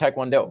for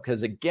Taekwondo,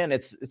 because again,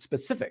 it's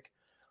specific.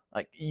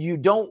 Like, you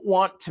don't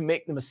want to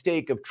make the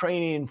mistake of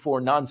training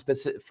for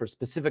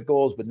specific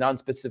goals with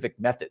non-specific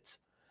methods.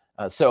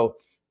 So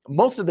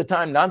most of the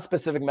time,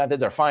 non-specific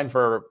methods are fine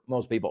for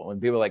most people. When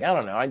people are like, I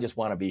don't know, I just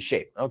want to be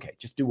shaped. Okay,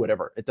 just do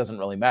whatever. It doesn't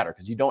really matter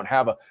because you don't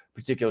have a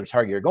particular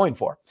target you're going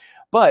for.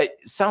 But it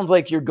sounds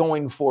like you're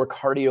going for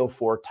cardio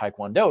for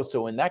Taekwondo.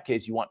 So in that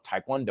case, you want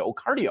Taekwondo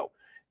cardio.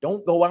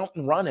 Don't go out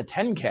and run a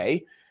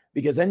 10K,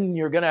 because then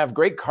you're going to have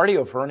great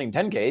cardio for running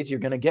 10Ks. You're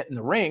going to get in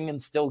the ring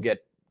and still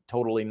get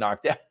totally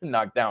knocked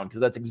down,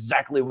 because that's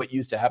exactly what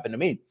used to happen to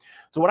me.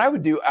 So what I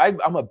would do,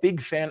 I'm a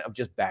big fan of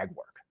just bag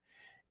work.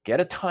 Get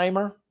a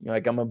timer.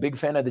 Like, I'm a big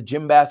fan of the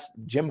Gym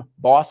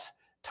Boss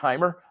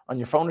timer on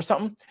your phone or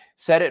something.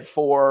 Set it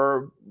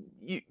for,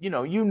 you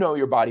know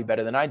your body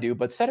better than I do,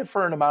 but set it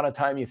for an amount of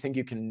time you think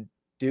you can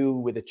do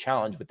with a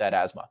challenge with that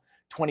asthma.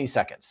 20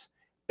 seconds.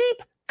 Beep,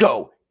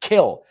 go,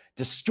 kill.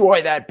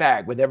 Destroy that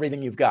bag with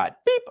everything you've got.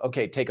 Beep.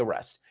 Okay, take a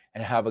rest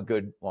and have a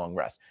good long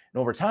rest.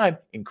 And over time,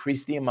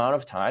 increase the amount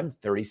of time,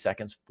 30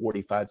 seconds,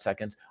 45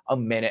 seconds, a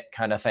minute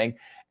kind of thing,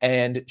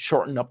 and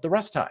shorten up the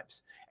rest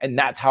times. And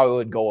that's how I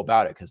would go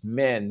about it. Because,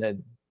 man, the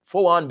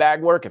full-on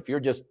bag work, if you're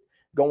just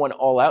going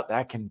all out,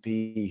 that can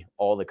be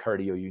all the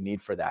cardio you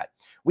need for that.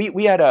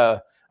 We had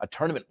a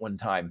tournament one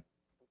time,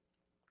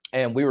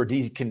 and we were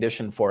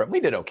deconditioned for it.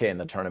 We did okay in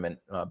the tournament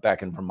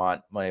back in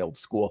Vermont, my old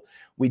school.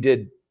 We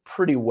did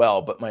pretty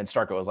well, but my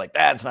instructor was like,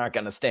 that's not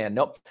going to stand.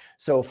 Nope.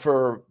 So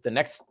for the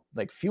next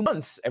few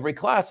months, every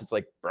class, it's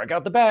like, break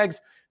out the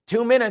bags,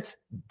 2 minutes,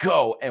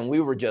 go. And we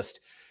were just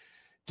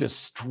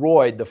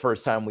destroyed the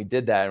first time we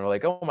did that. And we're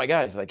like, oh my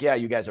God. It's like, yeah,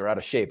 you guys are out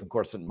of shape. Of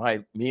course,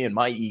 me and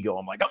my ego,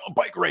 I'm like, I'm a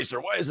bike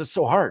racer. Why is this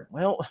so hard?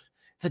 Well,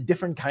 it's a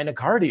different kind of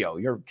cardio.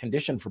 You're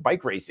conditioned for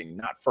bike racing,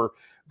 not for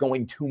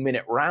going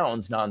 2-minute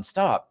rounds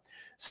nonstop.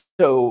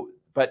 So,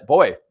 but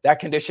boy, that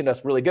conditioned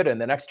us really good. In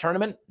the next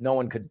tournament, no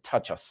one could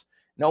touch us.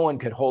 No one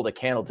could hold a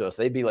candle to us.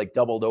 They'd be like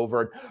doubled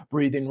over,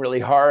 breathing really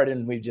hard.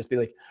 And we'd just be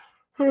like,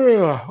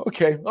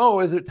 okay, oh,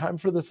 is it time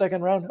for the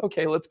second round?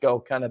 Okay, let's go,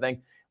 kind of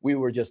thing. We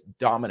were just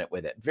dominant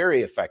with it.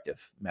 Very effective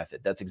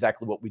method. That's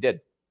exactly what we did.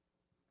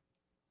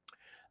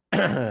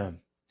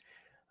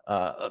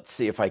 Let's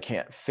see if I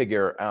can't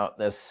figure out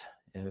this.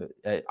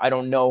 I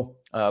don't know.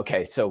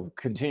 Okay, so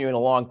continuing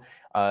along,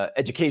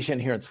 education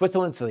here in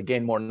Switzerland, so they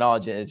gain more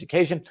knowledge in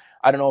education.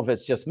 I don't know if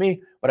it's just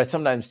me, but I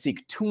sometimes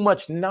seek too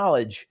much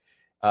knowledge.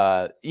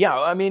 So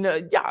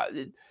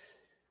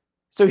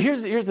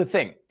here's the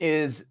thing,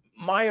 is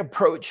my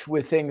approach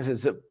with things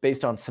is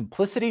based on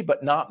simplicity,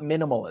 but not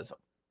minimalism.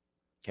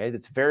 Okay,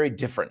 that's very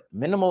different.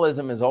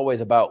 Minimalism is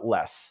always about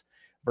less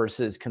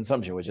versus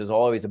consumption, which is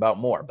always about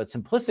more. But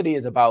simplicity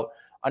is about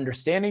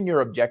understanding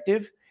your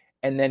objective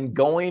and then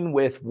going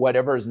with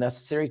whatever is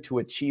necessary to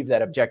achieve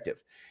that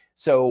objective.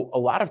 So a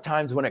lot of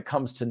times when it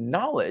comes to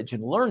knowledge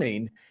and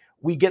learning,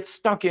 we get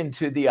stuck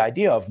into the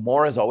idea of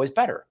more is always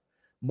better.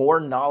 More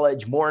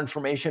knowledge, more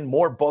information,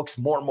 more books,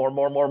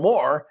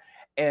 more.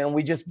 And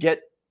we just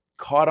get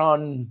caught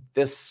on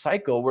this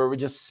cycle where we're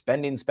just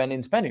spending.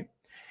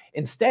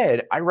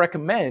 Instead, I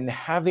recommend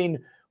having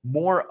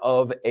more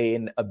of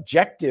an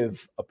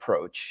objective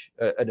approach,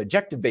 an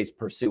objective-based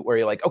pursuit where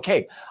you're like,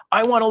 okay,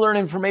 I want to learn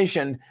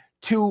information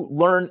to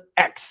learn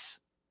X,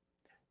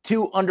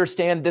 to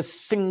understand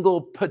this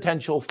single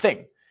potential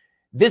thing.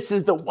 This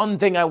is the one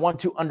thing I want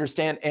to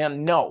understand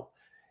and know.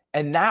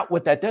 And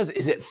what that does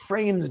is it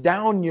frames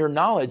down your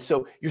knowledge.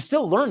 So you're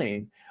still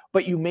learning,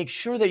 but you make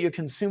sure that you're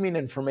consuming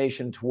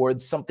information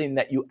towards something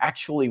that you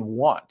actually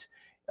want.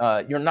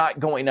 You're not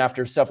going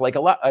after stuff like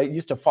I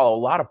used to follow a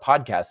lot of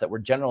podcasts that were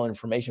general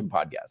information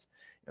podcasts.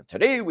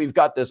 Today, we've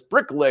got this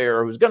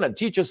bricklayer who's going to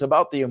teach us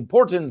about the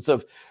importance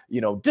of,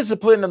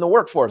 discipline in the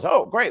workforce.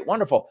 Oh, great.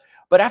 Wonderful.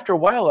 But after a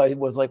while, I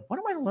was like, what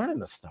am I learning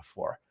this stuff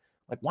for?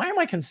 Like, why am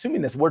I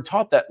consuming this? We're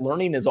taught that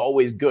learning is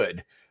always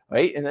good,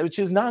 right? And which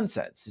is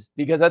nonsense,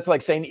 because that's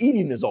like saying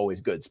eating is always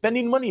good.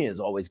 Spending money is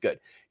always good.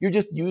 You're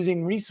just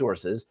using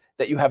resources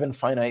that you have an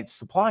finite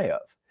supply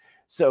of.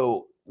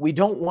 So we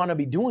don't want to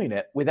be doing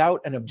it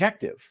without an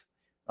objective.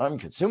 I'm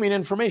consuming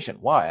information.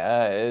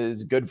 Why?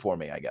 It's good for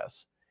me, I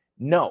guess.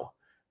 No.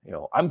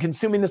 I'm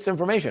consuming this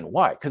information.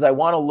 Why? Because I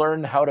want to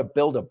learn how to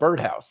build a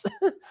birdhouse.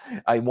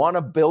 I want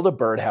to build a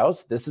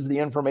birdhouse. This is the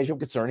information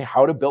concerning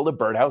how to build a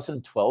birdhouse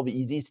in 12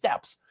 easy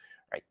steps,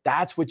 right?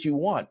 That's what you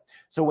want.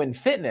 So in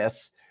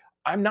fitness,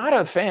 I'm not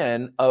a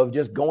fan of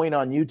just going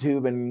on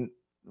YouTube and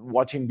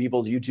watching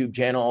people's YouTube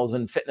channels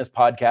and fitness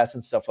podcasts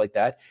and stuff like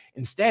that.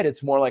 Instead,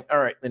 it's more like, all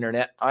right,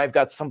 internet, I've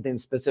got something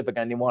specific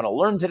I want to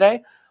learn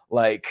today,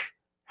 like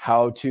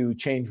how to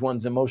change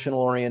one's emotional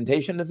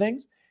orientation to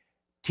things.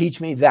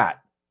 Teach me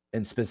that,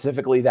 and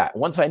specifically that.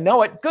 Once I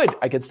know it, good,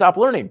 I can stop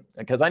learning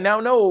because I now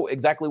know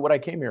exactly what I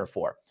came here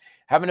for.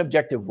 Have an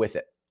objective with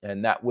it,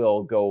 and that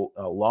will go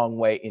a long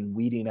way in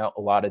weeding out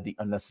a lot of the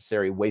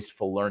unnecessary,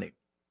 wasteful learning.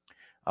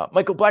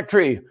 Michael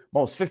Blacktree,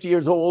 almost 50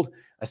 years old.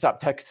 I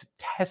stopped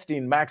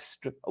testing max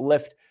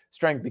lift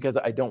strength because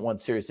I don't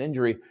want serious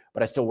injury,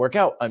 but I still work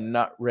out. I'm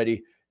not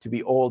ready to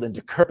be old and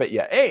decrepit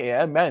yet. Hey,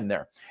 amen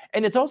there.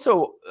 And it's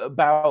also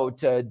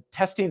about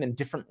testing in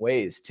different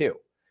ways too.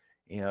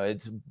 You know,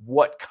 it's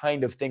what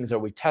kind of things are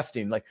we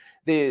testing? Like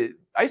the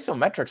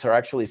isometrics are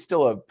actually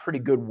still a pretty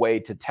good way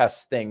to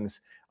test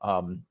things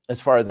as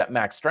far as that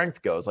max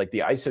strength goes, like the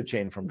iso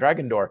chain from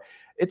Dragon Door.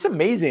 It's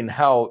amazing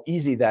how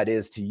easy that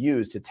is to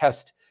use to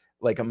test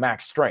like a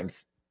max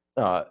strength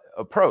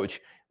approach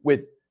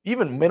with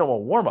even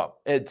minimal warm-up.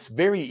 It's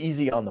very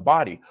easy on the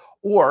body.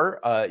 Or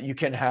you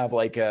can have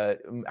like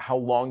how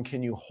long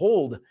can you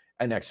hold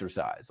an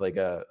exercise, like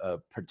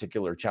a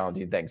particular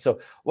challenging thing. So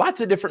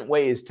lots of different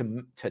ways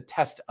to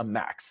test a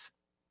max.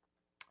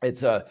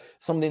 It's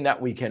something that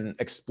we can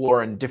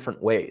explore in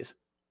different ways.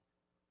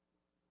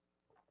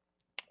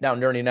 Now,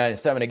 Nerdy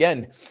 97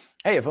 again.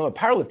 Hey, if I'm a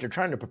powerlifter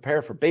trying to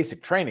prepare for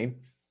basic training,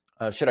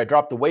 should I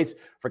drop the weights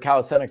for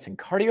calisthenics and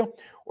cardio,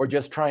 or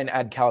just try and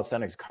add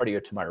calisthenics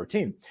cardio to my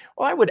routine?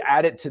 Well, I would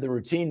add it to the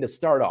routine to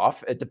start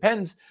off. It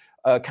depends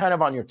kind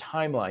of on your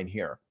timeline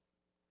here.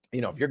 You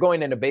know, if you're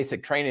going into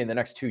basic training in the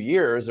next 2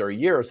 years or a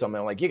year or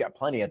something, like you got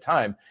plenty of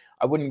time.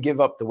 I wouldn't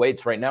give up the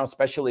weights right now,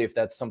 especially if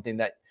that's something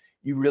that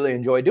you really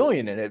enjoy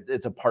doing and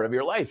it's a part of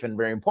your life and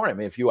very important. I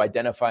mean, if you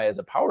identify as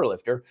a power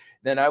lifter,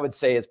 then I would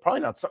say it's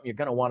probably not something you're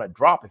going to want to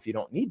drop if you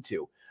don't need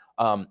to.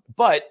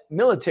 But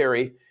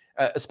military,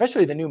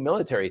 especially the new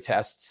military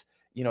tests,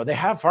 you know, they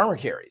have farmer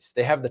carries,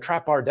 they have the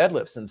trap bar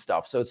deadlifts and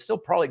stuff. So it's still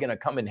probably going to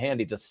come in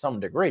handy to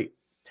some degree.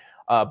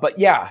 But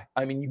yeah,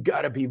 I mean, you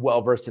got to be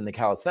well-versed in the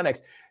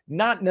calisthenics,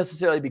 not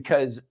necessarily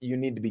because you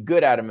need to be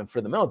good at them for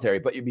the military,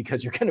 but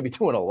because you're going to be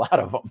doing a lot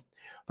of them,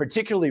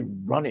 particularly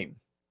running.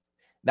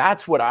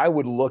 That's what I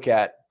would look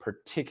at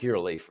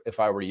particularly if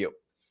I were you,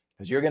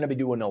 because you're going to be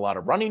doing a lot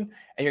of running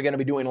and you're going to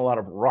be doing a lot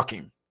of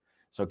rucking.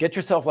 So get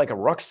yourself like a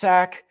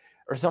rucksack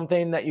or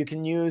something that you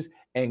can use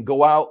and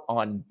go out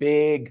on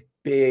big,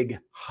 big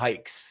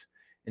hikes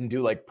and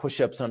do like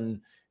push-ups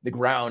on the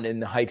ground in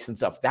the hikes and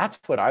stuff. That's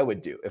what I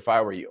would do if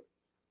I were you.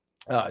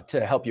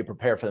 To help you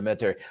prepare for the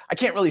military. I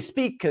can't really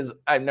speak because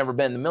I've never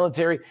been in the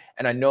military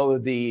and I know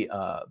the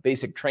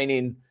basic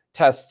training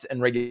tests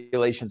and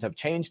regulations have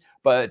changed,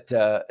 but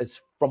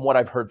as from what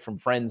I've heard from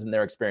friends and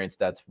their experience,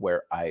 that's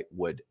where I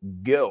would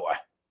go.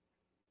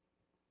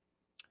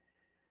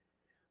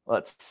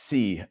 Let's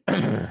see.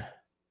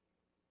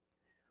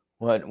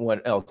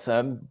 What else?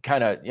 I'm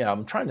kind of, you know,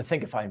 I'm trying to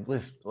think if I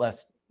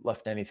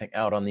left anything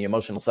out on the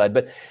emotional side,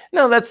 but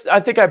no, I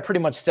think I pretty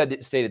much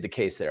stated the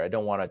case there. I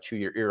don't want to chew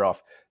your ear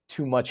off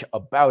too much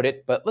about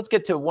it, but let's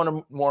get to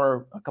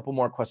a couple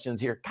more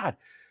questions here. God,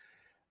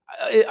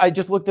 I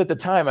just looked at the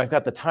time. I've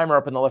got the timer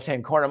up in the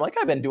left-hand corner. I'm like,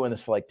 I've been doing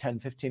this for like 10,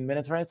 15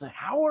 minutes, right? It's an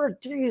hour.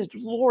 Geez,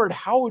 Lord,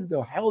 how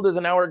the hell does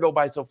an hour go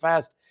by so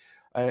fast?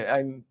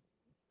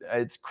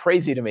 It's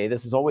crazy to me.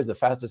 This is always the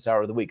fastest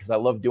hour of the week because I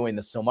love doing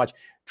this so much.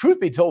 Truth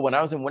be told, when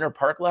I was in Winter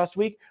Park last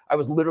week, I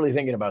was literally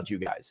thinking about you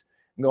guys,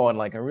 going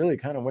like, I really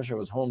kind of wish I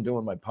was home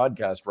doing my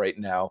podcast right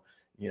now.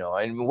 You know,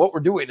 and what we're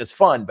doing is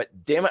fun, but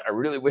damn it, I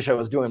really wish I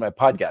was doing my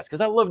podcast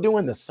because I love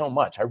doing this so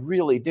much. I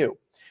really do.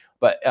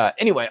 But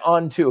anyway,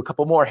 on to a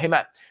couple more. Hey,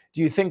 Matt,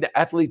 do you think that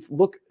athletes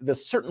look the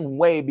certain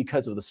way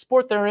because of the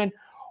sport they're in,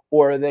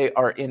 or they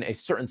are in a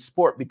certain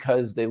sport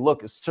because they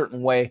look a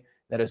certain way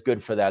that is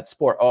good for that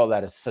sport? Oh,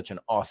 that is such an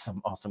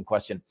awesome, awesome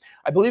question.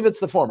 I believe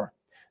it's the former.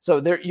 So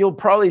there, you'll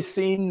probably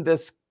seen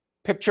this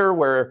picture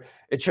where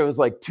it shows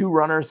like two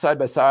runners side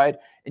by side,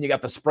 and you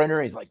got the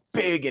sprinter. He's like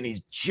big and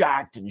he's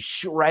jacked and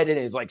shredded,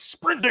 and he's like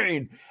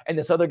sprinting. And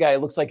this other guy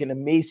looks like an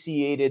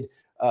emaciated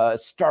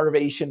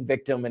starvation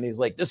victim, and he's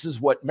like, this is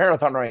what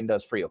marathon running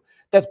does for you.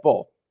 That's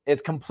bull.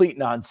 It's complete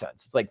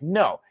nonsense. It's like,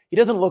 no, he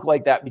doesn't look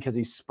like that because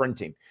he's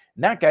sprinting.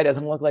 And that guy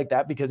doesn't look like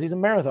that because he's a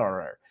marathon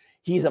runner.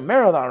 He's a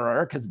marathon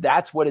runner because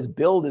that's what his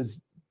build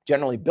is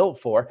generally built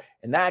for.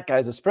 And that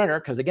guy's a sprinter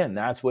because, again,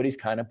 that's what he's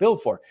kind of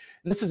built for.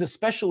 And this is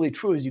especially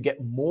true as you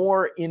get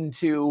more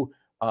into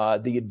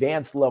the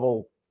advanced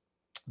level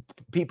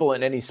people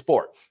in any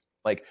sport.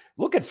 Like,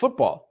 look at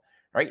football,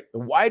 right? The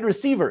wide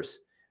receivers,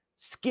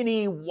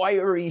 skinny,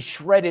 wiry,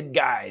 shredded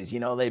guys, you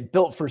know, they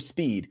built for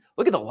speed.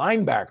 Look at the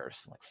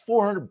linebackers, like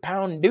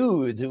 400-pound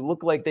dudes who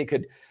look like they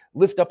could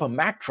lift up a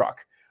Mack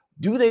truck.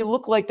 Do they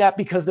look like that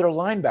because they're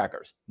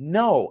linebackers?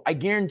 No, I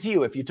guarantee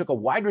you, if you took a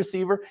wide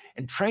receiver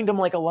and trained them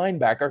like a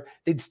linebacker,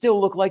 they'd still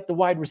look like the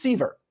wide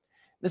receiver.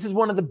 This is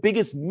one of the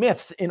biggest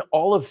myths in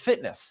all of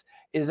fitness,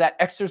 is that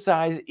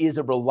exercise is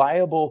a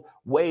reliable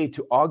way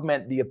to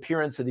augment the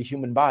appearance of the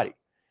human body.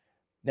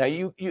 Now,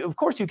 you of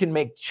course, you can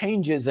make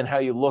changes in how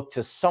you look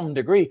to some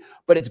degree,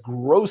 but it's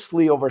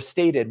grossly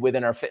overstated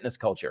within our fitness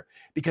culture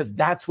because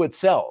that's what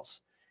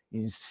sells.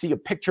 You see a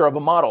picture of a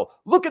model.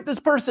 Look at this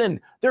person.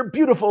 They're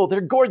beautiful.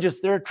 They're gorgeous.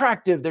 They're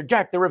attractive. They're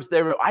jacked. They're ripped.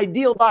 They're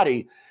ideal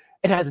body.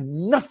 It has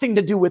nothing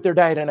to do with their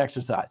diet and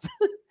exercise.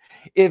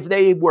 If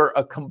they were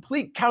a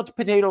complete couch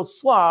potato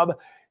slob,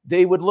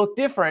 they would look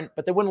different,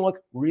 but they wouldn't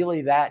look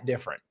really that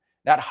different.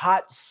 That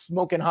hot,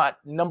 smoking hot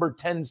number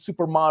 10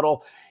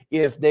 supermodel,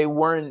 if they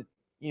weren't,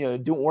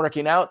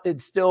 working out,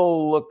 they'd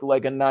still look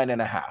like a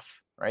 9.5,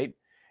 right?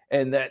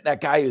 And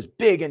that guy who's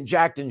big and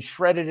jacked and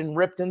shredded and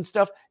ripped and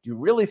stuff, do you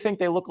really think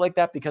they look like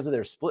that because of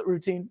their split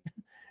routine?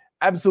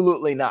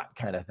 Absolutely not,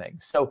 kind of thing.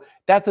 So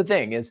that's the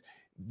thing, is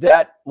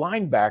that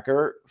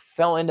linebacker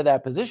fell into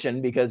that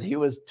position because he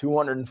was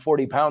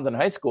 240 pounds in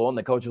high school, and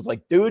the coach was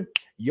like, dude,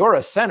 you're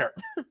a center.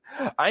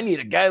 I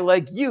need a guy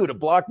like you to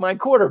block my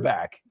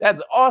quarterback.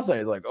 That's awesome.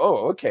 He's like,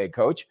 oh, okay,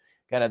 coach,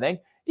 kind of thing.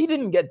 He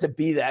didn't get to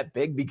be that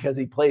big because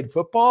he played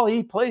football.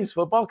 He plays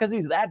football because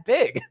he's that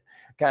big,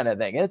 kind of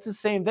thing. And it's the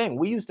same thing.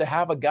 We used to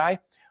have a guy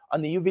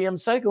on the UVM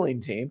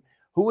cycling team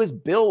who was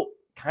built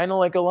kind of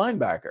like a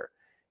linebacker,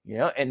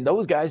 and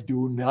those guys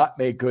do not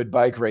make good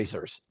bike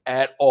racers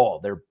at all.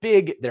 They're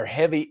big, they're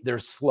heavy, they're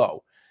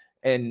slow.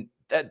 And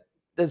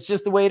that's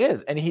just the way it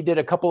is. And he did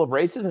a couple of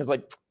races and it's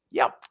like,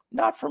 yep,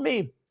 not for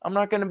me. I'm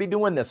not going to be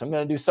doing this. I'm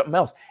going to do something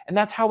else. And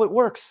that's how it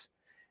works.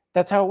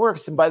 That's how it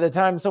works. And by the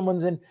time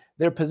someone's in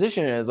their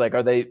position, it's like,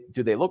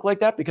 do they look like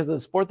that because of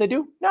the sport they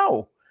do?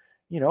 No.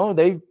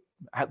 They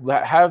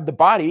have the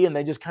body and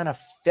they just kind of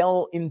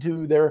fell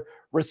into their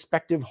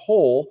respective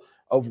hole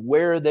of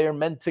where they're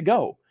meant to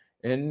go.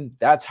 And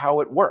that's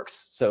how it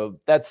works. So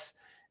that's,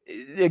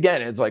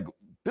 again, it's like,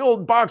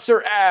 build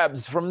boxer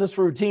abs from this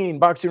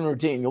boxing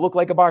routine. You look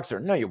like a boxer.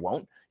 No, you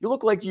won't. You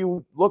look like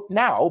you look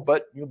now,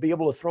 but you'll be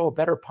able to throw a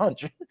better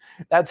punch.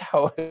 That's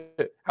how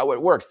it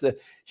works. The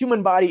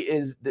human body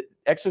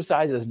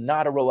exercise is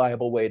not a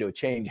reliable way to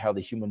change how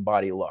the human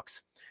body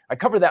looks. I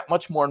cover that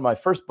much more in my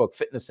first book,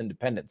 Fitness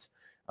Independence.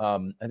 I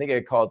think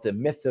I call it the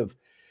myth of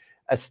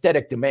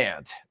aesthetic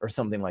demand or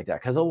something like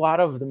that. Because a lot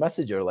of the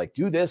message are like,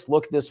 do this,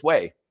 look this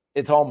way.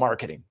 It's all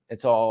marketing.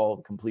 It's all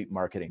complete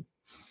marketing.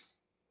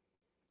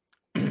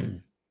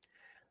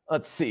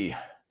 Let's see.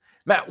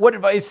 Matt, what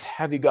advice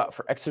have you got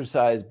for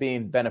exercise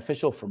being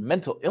beneficial for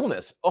mental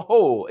illness?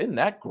 Oh, isn't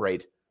that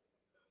great?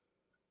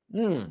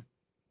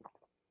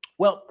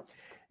 Well,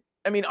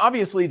 I mean,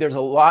 obviously there's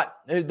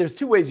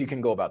two ways you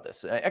can go about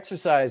this.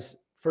 Exercise,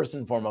 first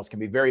and foremost, can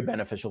be very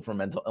beneficial for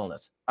mental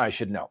illness. I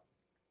should know.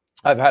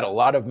 I've had a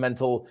lot of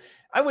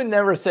I would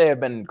never say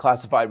I've been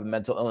classified with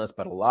mental illness,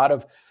 but a lot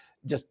of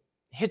just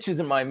hitches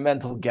in my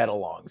mental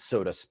get-alongs,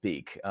 so to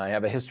speak. I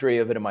have a history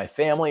of it in my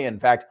family. In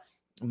fact,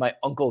 my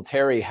Uncle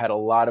Terry had a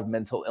lot of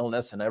mental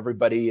illness, and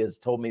everybody has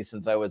told me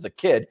since I was a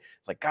kid,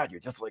 it's like, God, you're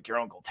just like your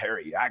Uncle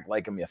Terry. You act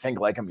like him, you think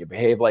like him, you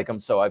behave like him.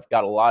 So I've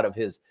got a lot of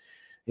his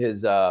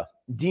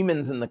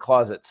demons in the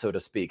closet, so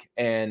to speak.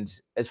 And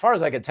as far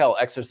as I could tell,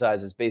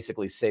 exercise has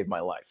basically saved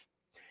my life.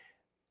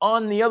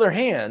 On the other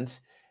hand,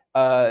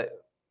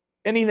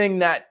 anything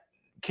that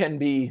can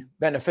be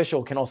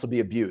beneficial can also be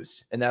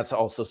abused. And that's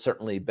also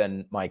certainly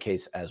been my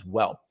case as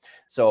well.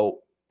 So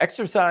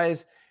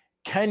exercise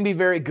can be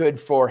very good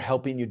for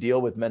helping you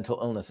deal with mental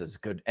illnesses.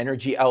 Good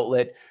energy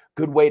outlet,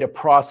 good way to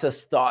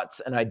process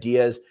thoughts and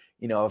ideas.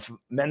 If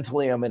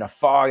mentally I'm in a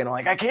fog and I'm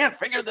like, I can't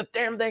figure this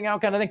damn thing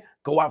out, kind of thing,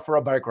 go out for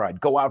a bike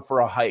ride, go out for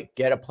a hike,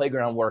 get a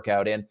playground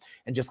workout in,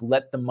 and just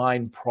let the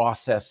mind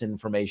process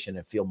information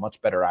and feel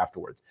much better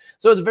afterwards.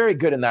 So it's very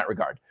good in that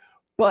regard.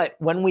 But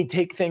when we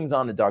take things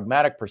on a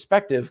dogmatic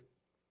perspective,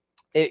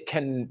 it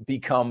can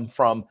become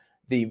from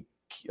the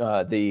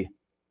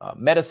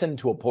medicine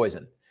to a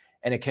poison.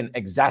 And it can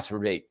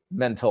exacerbate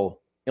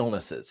mental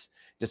illnesses,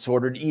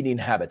 disordered eating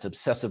habits,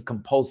 obsessive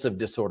compulsive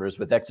disorders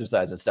with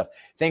exercise and stuff,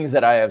 things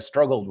that I have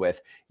struggled with,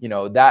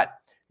 that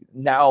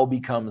now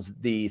becomes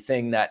the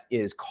thing that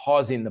is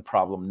causing the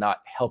problem, not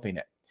helping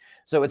it.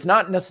 So it's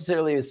not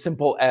necessarily as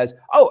simple as,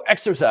 oh,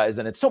 exercise,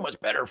 and it's so much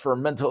better for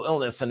mental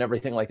illness and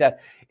everything like that.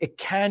 It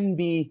can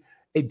be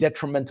a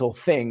detrimental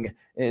thing.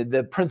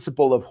 The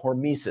principle of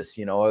hormesis,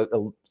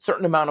 a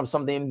certain amount of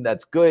something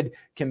that's good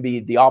can be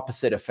the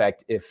opposite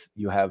effect if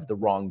you have the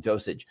wrong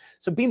dosage.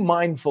 So be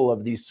mindful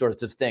of these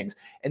sorts of things.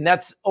 And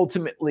that's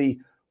ultimately,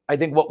 I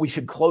think, what we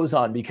should close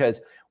on, because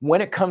when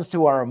it comes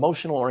to our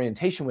emotional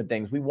orientation with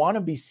things, we want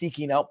to be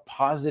seeking out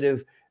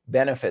positive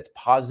benefits,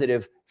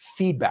 positive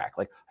feedback.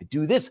 Like, I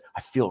do this,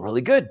 I feel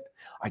really good.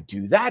 I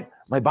do that,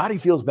 my body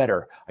feels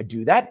better. I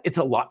do that, it's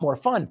a lot more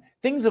fun.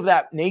 Things of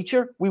that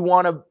nature, we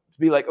want to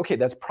be like, okay,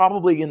 that's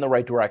probably in the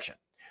right direction.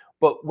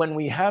 But when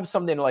we have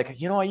something like,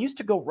 I used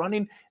to go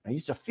running, and I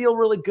used to feel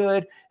really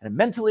good and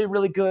mentally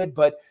really good,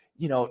 but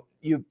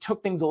you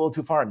took things a little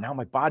too far, and now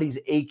my body's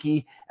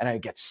achy and I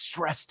get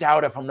stressed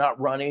out if I'm not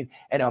running,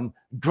 and I'm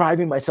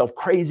driving myself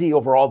crazy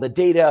over all the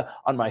data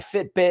on my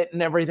Fitbit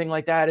and everything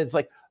like that. It's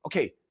like,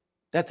 okay,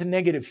 that's a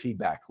negative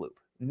feedback loop.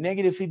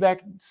 negative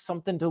feedback,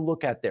 something to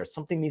look at there.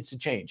 Something needs to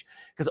change,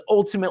 because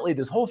ultimately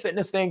this whole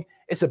fitness thing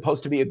is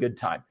supposed to be a good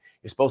time.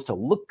 You're supposed to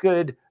look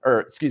good,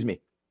 or excuse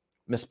me,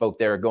 misspoke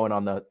there, going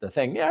on the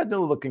thing. Yeah,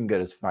 no, looking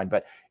good is fine,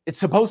 but it's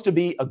supposed to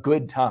be a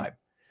good time.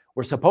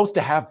 We're supposed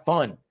to have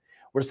fun.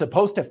 We're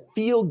supposed to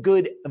feel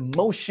good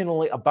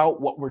emotionally about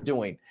what we're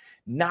doing,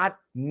 not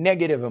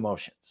negative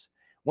emotions.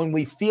 When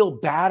we feel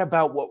bad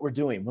about what we're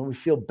doing, when we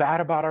feel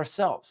bad about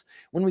ourselves,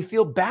 when we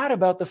feel bad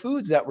about the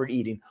foods that we're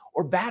eating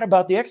or bad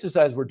about the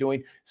exercise we're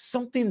doing,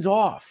 something's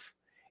off.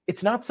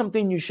 It's not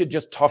something you should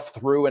just tough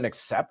through and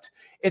accept.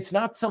 It's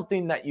not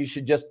something that you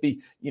should just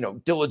be,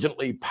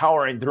 diligently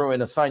powering through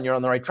and a sign you're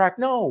on the right track.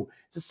 No,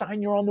 it's a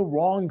sign you're on the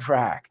wrong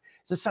track.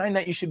 It's a sign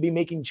that you should be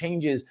making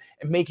changes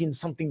and making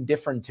something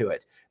different to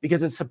it,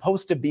 because it's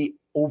supposed to be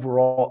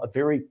overall a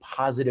very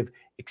positive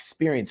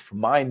experience for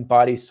mind,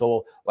 body,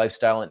 soul,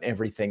 lifestyle, and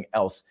everything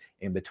else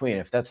in between.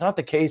 If that's not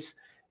the case,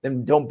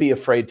 then don't be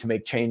afraid to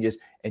make changes.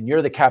 And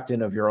you're the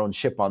captain of your own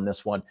ship on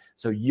this one.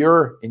 So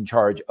you're in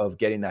charge of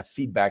getting that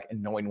feedback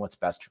and knowing what's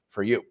best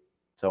for you.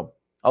 So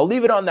I'll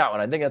leave it on that one.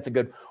 I think that's a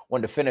good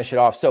one to finish it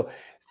off. So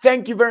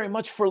thank you very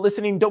much for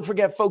listening. Don't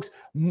forget, folks,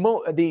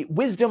 the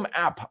Wisdom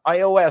app,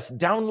 iOS,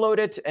 download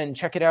it and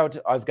check it out.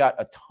 I've got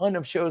a ton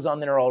of shows on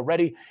there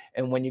already.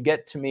 And when you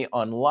get to me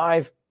on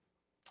live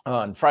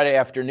on Friday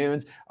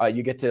afternoons,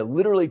 you get to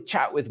literally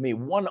chat with me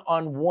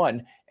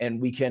one-on-one,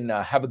 and we can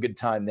have a good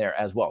time there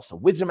as well. So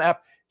Wisdom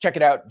app, check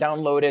it out,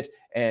 download it.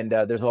 And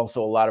there's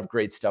also a lot of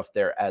great stuff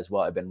there as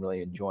well. I've been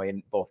really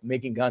enjoying both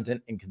making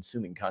content and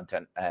consuming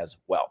content as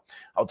well.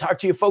 I'll talk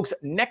to you folks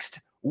next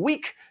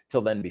week.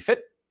 Till then, be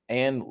fit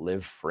and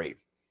live free.